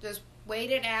 Just wait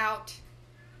it out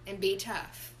and be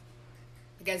tough.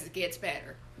 Because it gets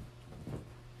better.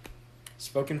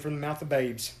 Spoken from the mouth of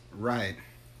babes. Right.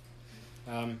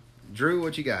 Drew,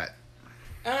 what you got?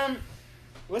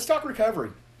 Let's talk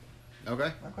recovery.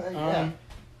 Okay.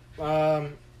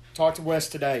 Talked to Wes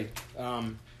today. I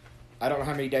don't know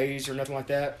how many days or nothing like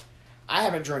that. I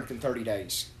haven't drank in 30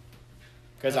 days.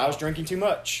 Because I was drinking too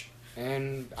much.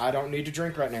 And I don't need to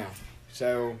drink right now.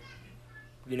 So,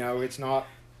 it's not,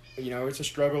 it's a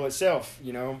struggle itself,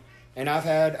 And I've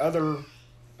had other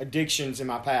addictions in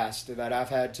my past that I've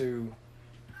had to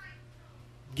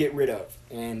get rid of,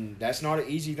 and that's not an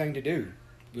easy thing to do,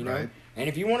 Right. And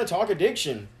if you want to talk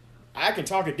addiction, I can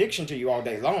talk addiction to you all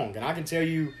day long, and I can tell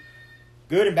you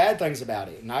good and bad things about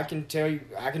it, and I can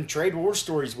trade war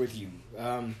stories with you.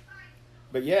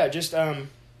 But yeah, just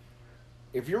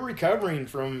if you're recovering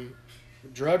from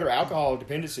drug or alcohol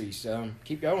dependencies,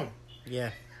 keep going.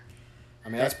 Yeah. I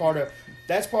mean, that's part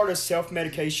of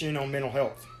self-medication on mental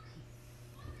health.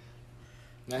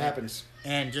 That happens.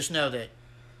 And just know that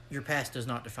your past does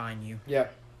not define you. Yeah.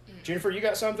 Jennifer, you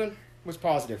got something? What's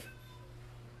positive?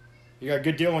 You got a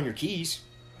good deal on your keys.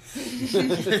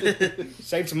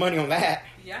 Save some money on that.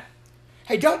 Yeah.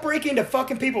 Hey, don't break into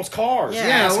fucking people's cars, you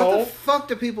Yeah, asshole. what the fuck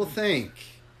do people think?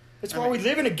 That's why we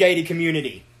live in a gated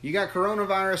community. You got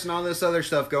coronavirus and all this other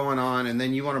stuff going on, and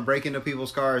then you want to break into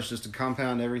people's cars just to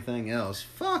compound everything else.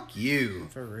 Fuck you.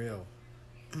 For real.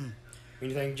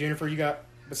 Anything, Jennifer, you got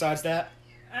besides that?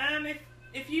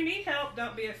 If you need help,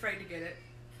 don't be afraid to get it.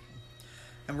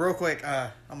 And real quick,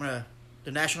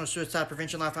 the National Suicide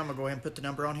Prevention Lifeline, I'm going to go ahead and put the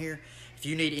number on here. If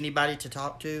you need anybody to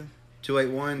talk to,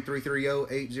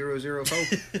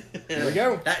 281-330-8004. There we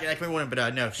go. that can be one,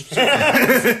 but no.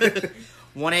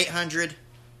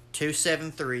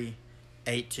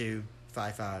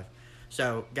 1-800-273-8255.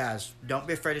 So, guys, don't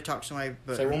be afraid to talk to somebody.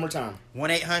 But Say one more time.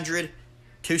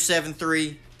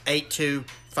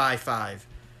 1-800-273-8255.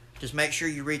 Just make sure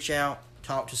you reach out,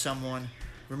 talk to someone.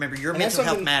 Remember, your mental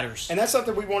health matters. And that's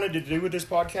something we wanted to do with this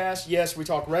podcast. Yes, we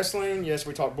talk wrestling. Yes,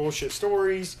 we talk bullshit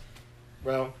stories.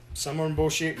 Well, some of them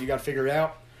bullshit. You got to figure it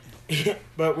out.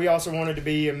 But we also wanted to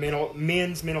be a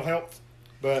men's mental health.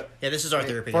 But Yeah, this is our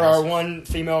therapy. for guys. our one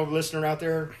female listener out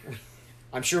there,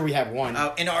 I'm sure we have one.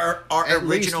 And our At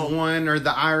original least one, or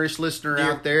the Irish listener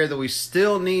Dear- out there, that we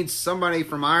still need somebody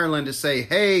from Ireland to say,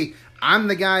 hey, I'm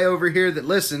the guy over here that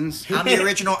listens. I'm the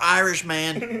original Irish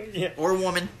man Yeah. or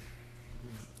woman.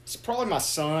 It's probably my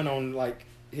son on like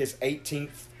his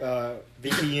 18th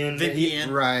VPN.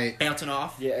 VPN. Right. Bouncing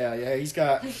off. Yeah.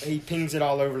 He pings it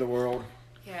all over the world.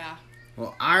 Yeah.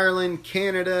 Well, Ireland,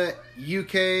 Canada,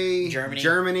 UK,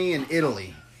 Germany. and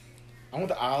Italy. I want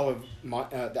the Isle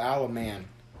of Man.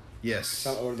 Yes.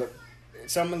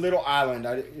 Some little island.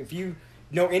 If you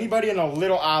know anybody in a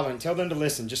little island, tell them to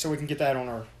listen, just so we can get that on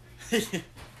our.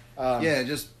 Yeah,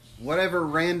 just whatever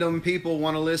random people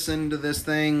want to listen to this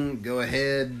thing, go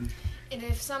ahead. And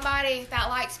if somebody that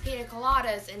likes pina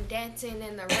coladas and dancing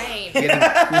in the rain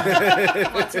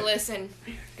wants to listen,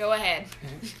 go ahead.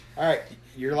 All right,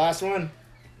 your last one.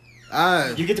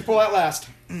 Well, You get to pull out last.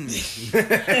 Make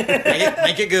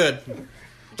it good.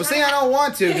 see, I don't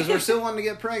want to because we're still wanting to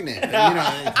get pregnant. You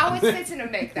know, I was fixing to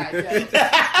make that joke.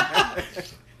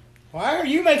 Why are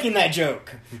you making that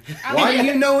joke? why do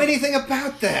you know anything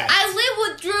about that? I live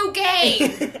with Drew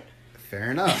Gay.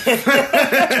 Fair enough.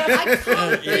 I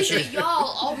come visit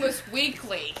y'all almost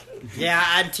weekly. Yeah,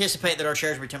 I anticipate that our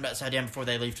chairs will be turned upside down before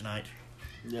they leave tonight.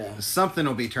 Yeah, Something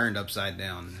will be turned upside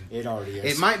down. it already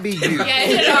is. It might be you. Yeah,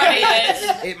 it already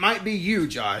is. It might be you,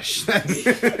 Josh.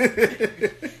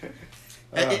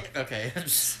 Okay.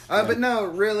 But no,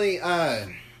 really,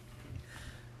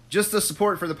 just the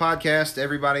support for the podcast,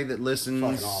 everybody that listens.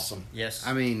 Fucking awesome. Yes.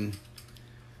 I mean,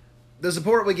 the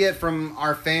support we get from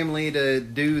our family to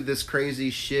do this crazy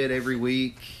shit every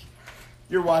week.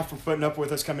 Your wife for putting up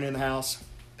with us coming in the house.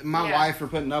 My Yeah. wife for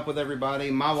putting up with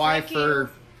everybody. My wife Thank for you.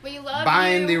 We love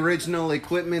buying the you. original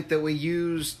equipment that we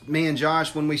used, me and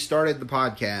Josh, when we started the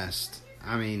podcast.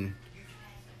 I mean,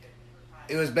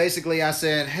 it was basically, I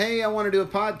said, hey, I want to do a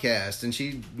podcast. And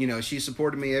she, she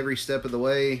supported me every step of the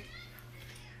way.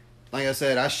 Like I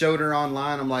said, I showed her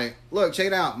online. I'm like, look, check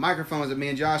it out. Microphones that me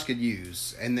and Josh could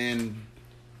use. And then,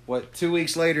 2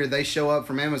 weeks later, they show up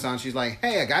from Amazon. She's like,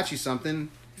 hey, I got you something.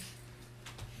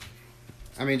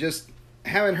 I mean, just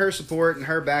having her support and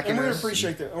her backing And we us.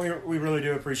 appreciate that. We really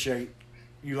do appreciate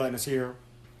you letting us here.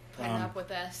 Putting up with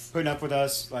us. Putting up with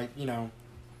us. Like, No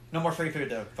more free food,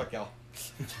 though. Fuck y'all.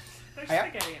 There's Hey,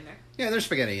 spaghetti in there. Yeah, there's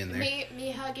spaghetti in there.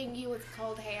 Me hugging you with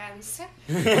cold hands.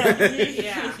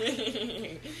 Yeah.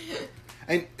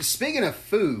 And speaking of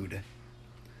food,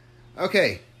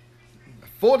 okay,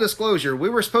 full disclosure, we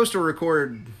were supposed to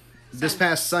record this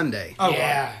past Sunday. Oh,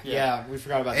 yeah, we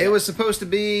forgot about that. It was supposed to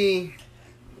be,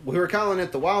 we were calling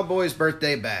it the Wild Boys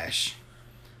Birthday Bash.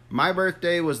 My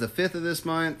birthday was the 5th of this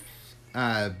month.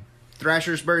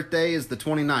 Thrasher's birthday is the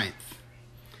 29th.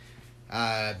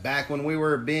 Back when we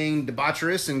were being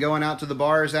debaucherous and going out to the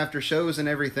bars after shows and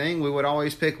everything, we would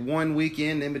always pick one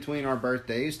weekend in between our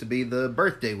birthdays to be the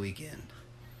birthday weekend.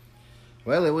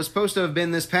 Well, it was supposed to have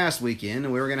been this past weekend,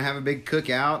 and we were going to have a big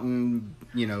cookout and,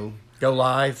 Go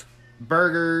live.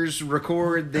 burgers,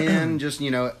 record then, just,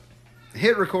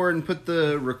 hit record and put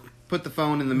the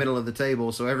phone in the middle of the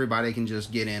table so everybody can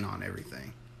just get in on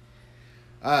everything.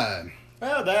 Well,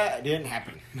 that didn't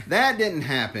happen. That didn't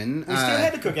happen. We still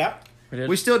had the cookout.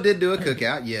 We still did do a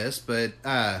cookout, yes, but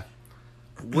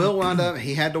Will wound up,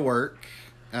 he had to work.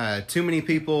 Too many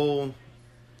people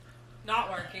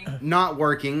not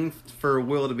working for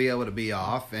Will to be able to be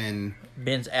off, and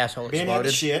Ben's asshole Ben had the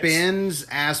exploded. shits. Ben's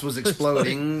ass was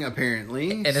exploding,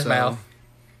 apparently. In his so- mouth.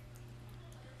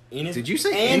 In his, Did you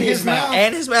say in his mouth?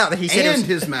 And his mouth. He said And it was,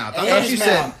 his mouth. I And thought his you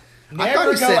said. mouth. I thought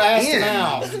Never you go said ass to in.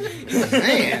 mouth.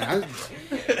 Man,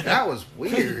 that was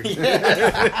weird.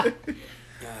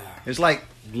 It's like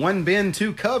one bin,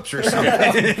 2 cups or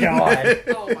something. God.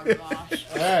 Oh my gosh.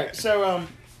 All right. So,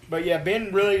 but yeah,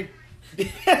 Ben really.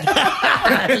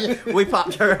 we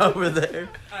popped her over there.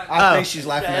 I think she's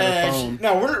laughing at her phone.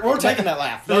 No, we're taking that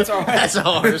laugh. That's all right. That's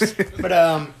ours.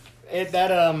 But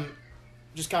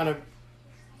just kind of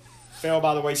fell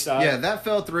by the wayside. Yeah, that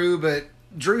fell through, but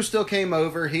Drew still came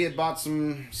over. He had bought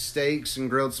some steaks and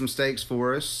grilled some steaks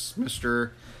for us,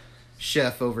 Mr.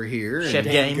 Chef over here. Chef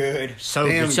And game. good. So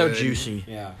Damn good. So good. juicy.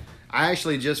 Yeah. I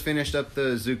actually just finished up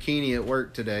the zucchini at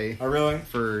work today Oh, really?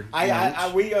 for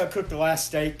We cooked the last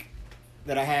steak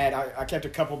that I had. I kept a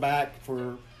couple back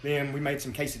for them. We made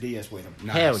some quesadillas with them.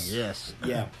 Nice. Hell yes.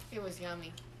 Yeah. It was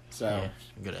yummy. So, Yeah,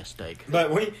 good ass steak.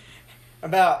 but we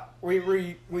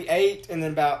ate, and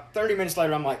then about 30 minutes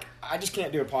later, I'm like, I just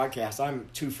can't do a podcast. I'm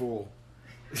too full.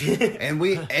 And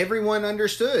everyone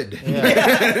understood. Yeah.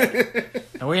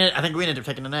 And I think we ended up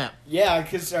taking a nap. Yeah,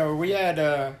 because we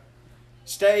had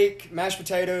steak, mashed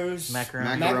potatoes,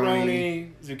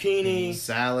 Macaroni. zucchini,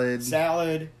 Salad.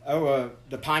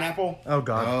 the pineapple. Oh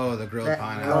god. Oh, the grilled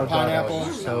pineapple. Grilled pineapple.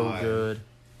 So God. good.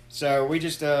 So we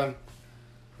just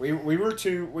we were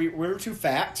too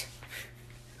fat.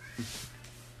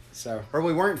 So Or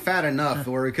we weren't fat enough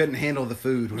where we couldn't handle the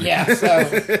food. yeah,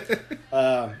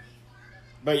 so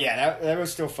but yeah, that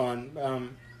was still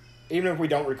fun. Even if we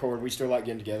don't record, we still like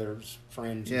getting together as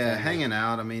friends. and Yeah, family. hanging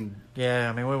out. I mean, Yeah,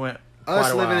 I mean we went us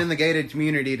quite a living while. in the gated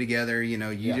community together, you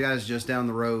Yeah. guys just down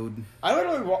the road.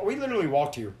 We literally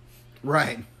walked here,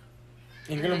 Right.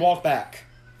 and you're gonna walk back.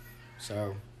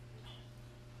 So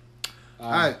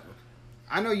I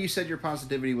know you said your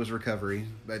positivity was recovery,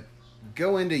 but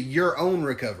go into your own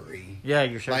recovery. Yeah,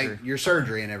 your surgery. Like your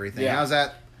surgery and everything. Yeah. How's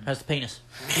that? How's the penis?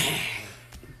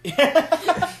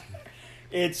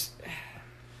 it's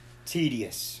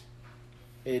tedious.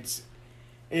 It's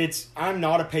I'm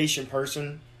not a patient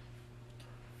person.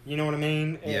 You know what I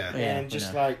mean? Yeah. And, Yeah, and just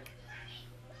I know. like,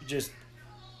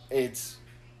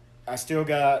 I still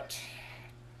got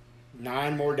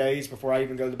 9 more days before I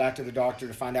even go back to the doctor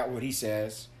to find out what he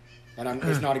says. And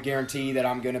it's not a guarantee that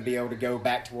I'm going to be able to go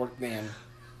back to work then.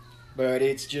 But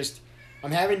it's just,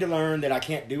 I'm having to learn that I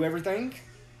can't do everything.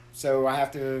 So I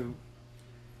have to,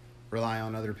 Rely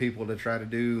on other people to try to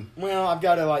do. I've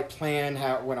got to plan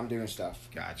what I'm doing stuff.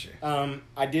 Gotcha.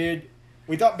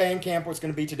 We thought band camp was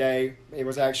going to be today. It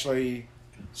was actually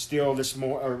still this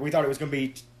morning, or we thought it was going to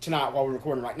be tonight while we're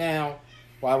recording right now,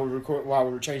 while we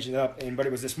were changing it up. But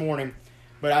it was this morning.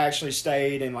 But I actually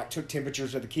stayed and took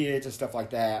temperatures of the kids and stuff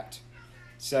like that.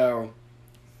 So,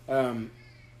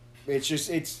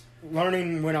 it's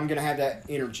learning when I'm going to have that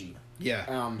energy.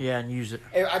 Yeah. Yeah, and use it.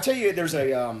 I tell you, there's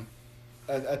a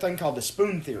thing called the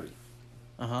spoon theory.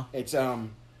 Uh-huh. It's I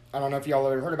don't know if y'all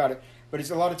ever heard about it, but it's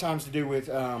a lot of times to do with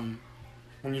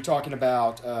when you're talking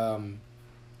about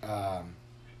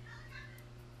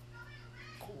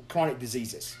chronic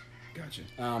diseases. Gotcha.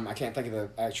 I can't think of the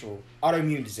actual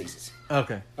autoimmune diseases.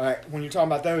 Okay. All right, when you're talking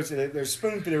about those, there's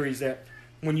spoon theories that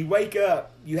when you wake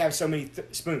up, you have so many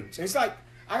spoons. And it's like,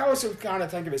 I also kind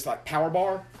of think of it as like power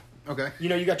bar. Okay.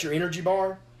 You got your energy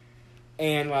bar,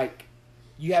 and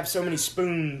you have so many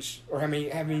spoons, or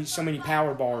so many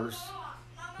power bars.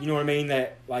 You know what I mean?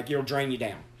 That it'll drain you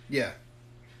down. Yeah.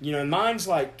 And mine's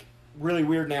really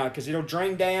weird now because it'll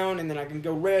drain down, and then I can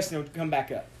go rest, and it'll come back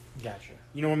up. Gotcha.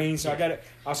 You know what I mean? So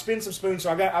I'll spin some spoons. So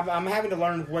I'm having to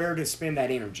learn where to spend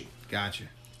that energy. Gotcha.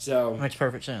 So Makes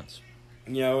perfect sense.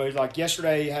 it was like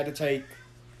yesterday, I had to take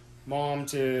Mom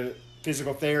to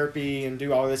physical therapy and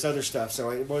do all this other stuff.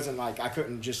 So it wasn't like I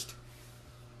couldn't just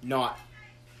not.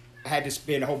 I had to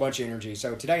spend a whole bunch of energy.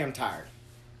 So today I'm tired.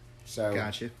 So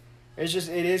Gotcha. it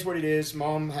is what it is.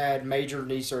 Mom had major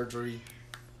knee surgery.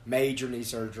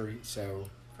 So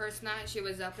First night she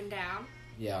was up and down.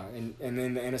 yeah, and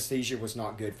then the anesthesia was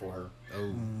not good for her.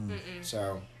 Oh.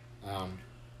 So,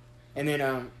 and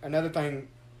then another thing,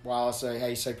 while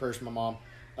I say prayers for my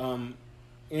mom,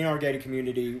 in our gated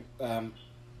community,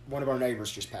 one of our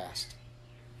neighbors just passed.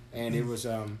 And it was,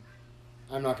 I'm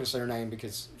not going to say her name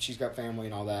because she's got family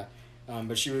and all that,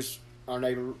 but she was our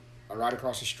neighbor right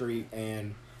across the street,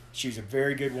 and she was a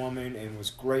very good woman and was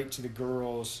great to the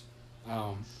girls,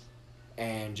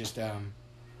 and just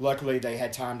luckily they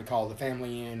had time to call the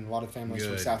family in. A lot of families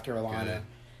from Good. South Carolina,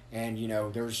 and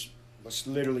there's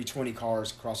literally 20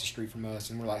 cars across the street from us,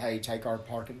 and we're like, hey, take our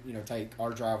parking, take our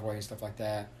driveway and stuff like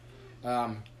that.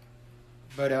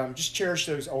 But just cherish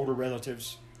those older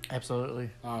relatives. Absolutely.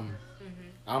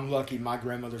 I'm lucky my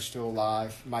grandmother's still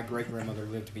alive. My great-grandmother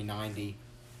lived to be 90.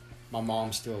 My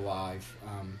mom's still alive.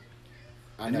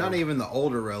 I And know. not even the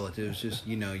older relatives, just,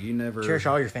 you never... Cherish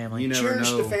all your family. You never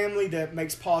Cherish know. the family that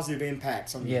makes positive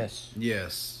impacts on you. Yes.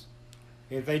 Yes.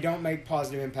 If they don't make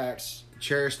positive impacts,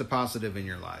 Cherish the positive in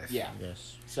your life. yeah.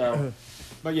 Yes. So,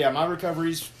 but yeah, my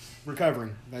recovery's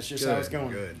recovering. That's just how it's Good,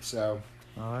 going. good. So,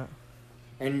 All right.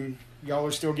 and y'all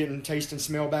are still getting taste and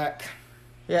smell back.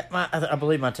 Yeah, I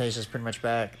believe my taste is pretty much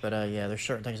back, but yeah, there's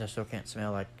certain things I still can't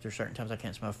smell. Like, there's certain times I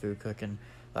can't smell food cooking.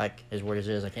 Like, as weird as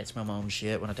it is, I can't smell my own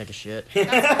shit when I take a shit.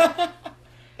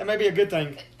 That may be a good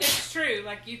thing. It's true.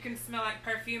 Like, you can smell like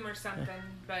perfume or something,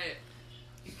 but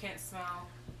you can't smell.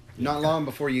 Not long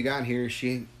before you got here,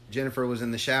 Jennifer was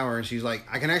in the shower, and she's like,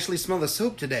 I can actually smell the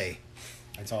soap today.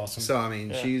 That's awesome. So, I mean,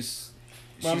 Yeah. she's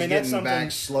Well, I mean, getting that's something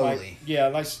back slowly. Like, yeah,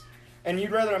 like, and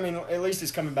you'd rather. I mean, at least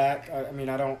it's coming back. I mean,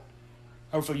 I don't.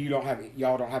 Hopefully,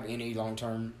 y'all don't have any long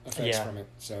term effects Yeah. from it.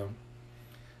 So,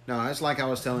 No, it's like I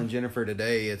was telling Jennifer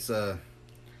today. It's a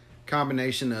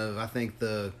combination of, I think,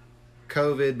 the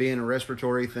COVID being a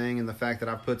respiratory thing and the fact that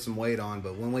I put some weight on.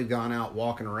 But when we've gone out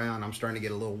walking around, I'm starting to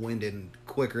get a little winded and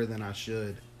quicker than I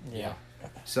should. yeah.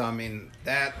 So, I mean,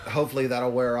 hopefully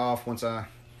that'll wear off once I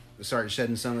start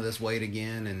shedding some of this weight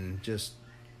again and just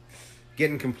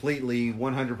getting completely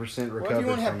 100% recovered Well, if you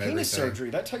want to have from penis everything. surgery,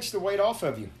 that takes the weight off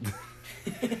of you.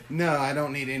 No, I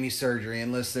don't need any surgery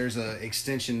unless there's a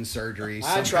extension surgery.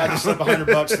 I tried to slip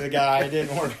 $100 to the guy. It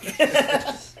didn't work.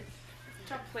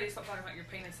 Please stop talking about your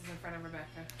penises in front of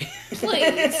Rebecca.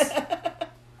 Please.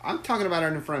 I'm talking about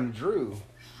it in front of Drew.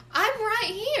 I'm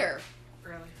right here.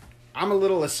 Really? I'm a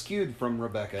little askewed from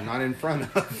Rebecca, not in front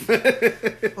of.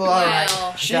 Well, all right.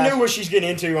 Well, She Guys. knew what she's getting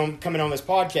into on coming on this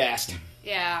podcast.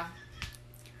 yeah.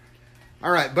 All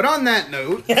right, but on that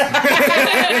note,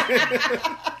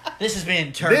 This has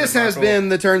been Turn this the has Buckle. been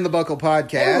the Turn the Buckle Oh,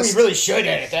 podcast. we really should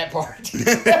edit that part.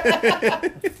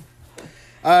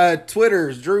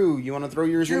 Twitters, Drew, you want to throw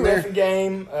yours Drew in there? F and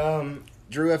Game.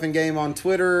 Drew Effing Game on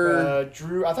Twitter.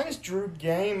 Drew. I think it's Drew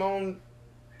Game on.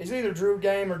 It's either Drew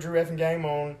Game or Drew F and Game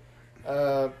on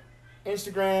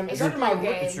Instagram. It's Drew under my. Game.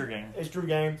 It's your game. It's Drew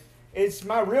Game. It's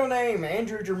my real name,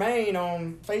 Andrew Germain,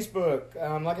 on Facebook.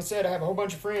 Like I said, I have a whole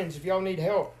bunch of friends. If y'all need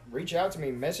help, reach out to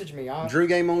me, message me. Drew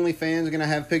Game Only fans are going to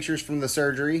have pictures from the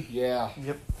surgery. Yeah.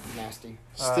 Yep. Nasty.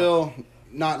 Still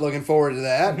not looking forward to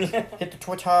that. Hit the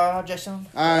Twitter, Jason.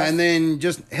 And then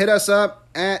just hit us up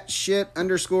at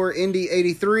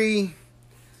shit_indie83.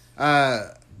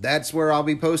 That's where I'll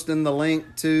be posting the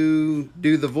link to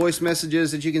do the voice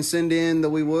messages that you can send in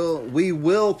that we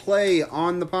will play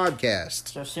on the podcast.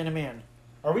 So send them in.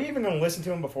 Are we even going to listen to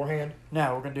them beforehand?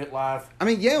 No, we're going to do it live. I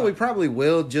mean, yeah, we probably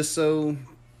will, just so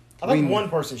I think We- one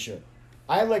person should.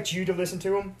 I elect you to listen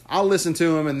to them. I'll listen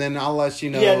to them and then I'll let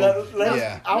you know. Yeah,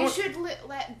 Yeah. I You want, should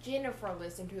let Jennifer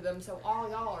listen to them so all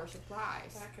y'all are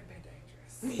surprised. That could be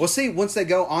dangerous. Well, see, once they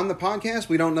go on the podcast,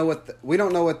 we don't know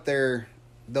what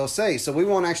they'll say, so we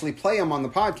won't actually play them on the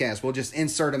podcast. We'll just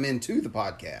insert them into the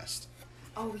podcast.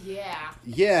 Oh, yeah.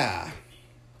 Yeah.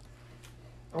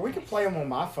 or we could play them on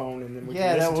my phone and then we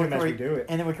Yeah, can that listen to them as would we do it.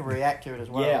 and then we can react to it as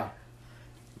well. Yeah.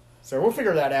 So we'll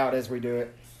figure that out as we do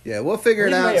it. Yeah, we'll figure it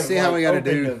We may out, have, see how we got to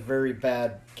opened a do. very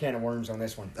bad can of worms on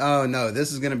this one. Oh, no,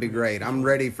 this is going to be great. I'm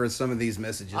ready for some of these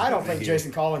messages. I don't that we think hear.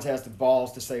 Jason Collins has the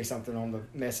balls to say something on the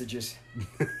messages.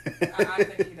 I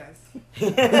think he does.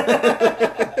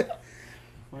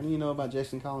 What do you know about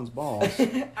Jason Collins' balls?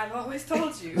 I've always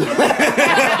told you.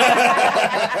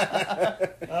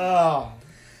 Oh,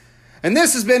 And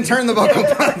this has been Turn the Buckle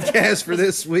podcast for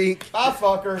this week. bye,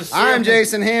 fuckers. I'm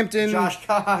Jason Hampton. Josh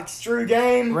Cox. Drew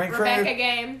Game. Ring crew. Rebecca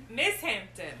Game. Miss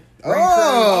Hampton. I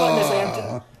like Miss Oh, Hampton.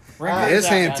 Ring All crew. right, Miss Out,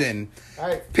 guys. Hampton. All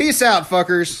right. Peace out,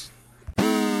 fuckers.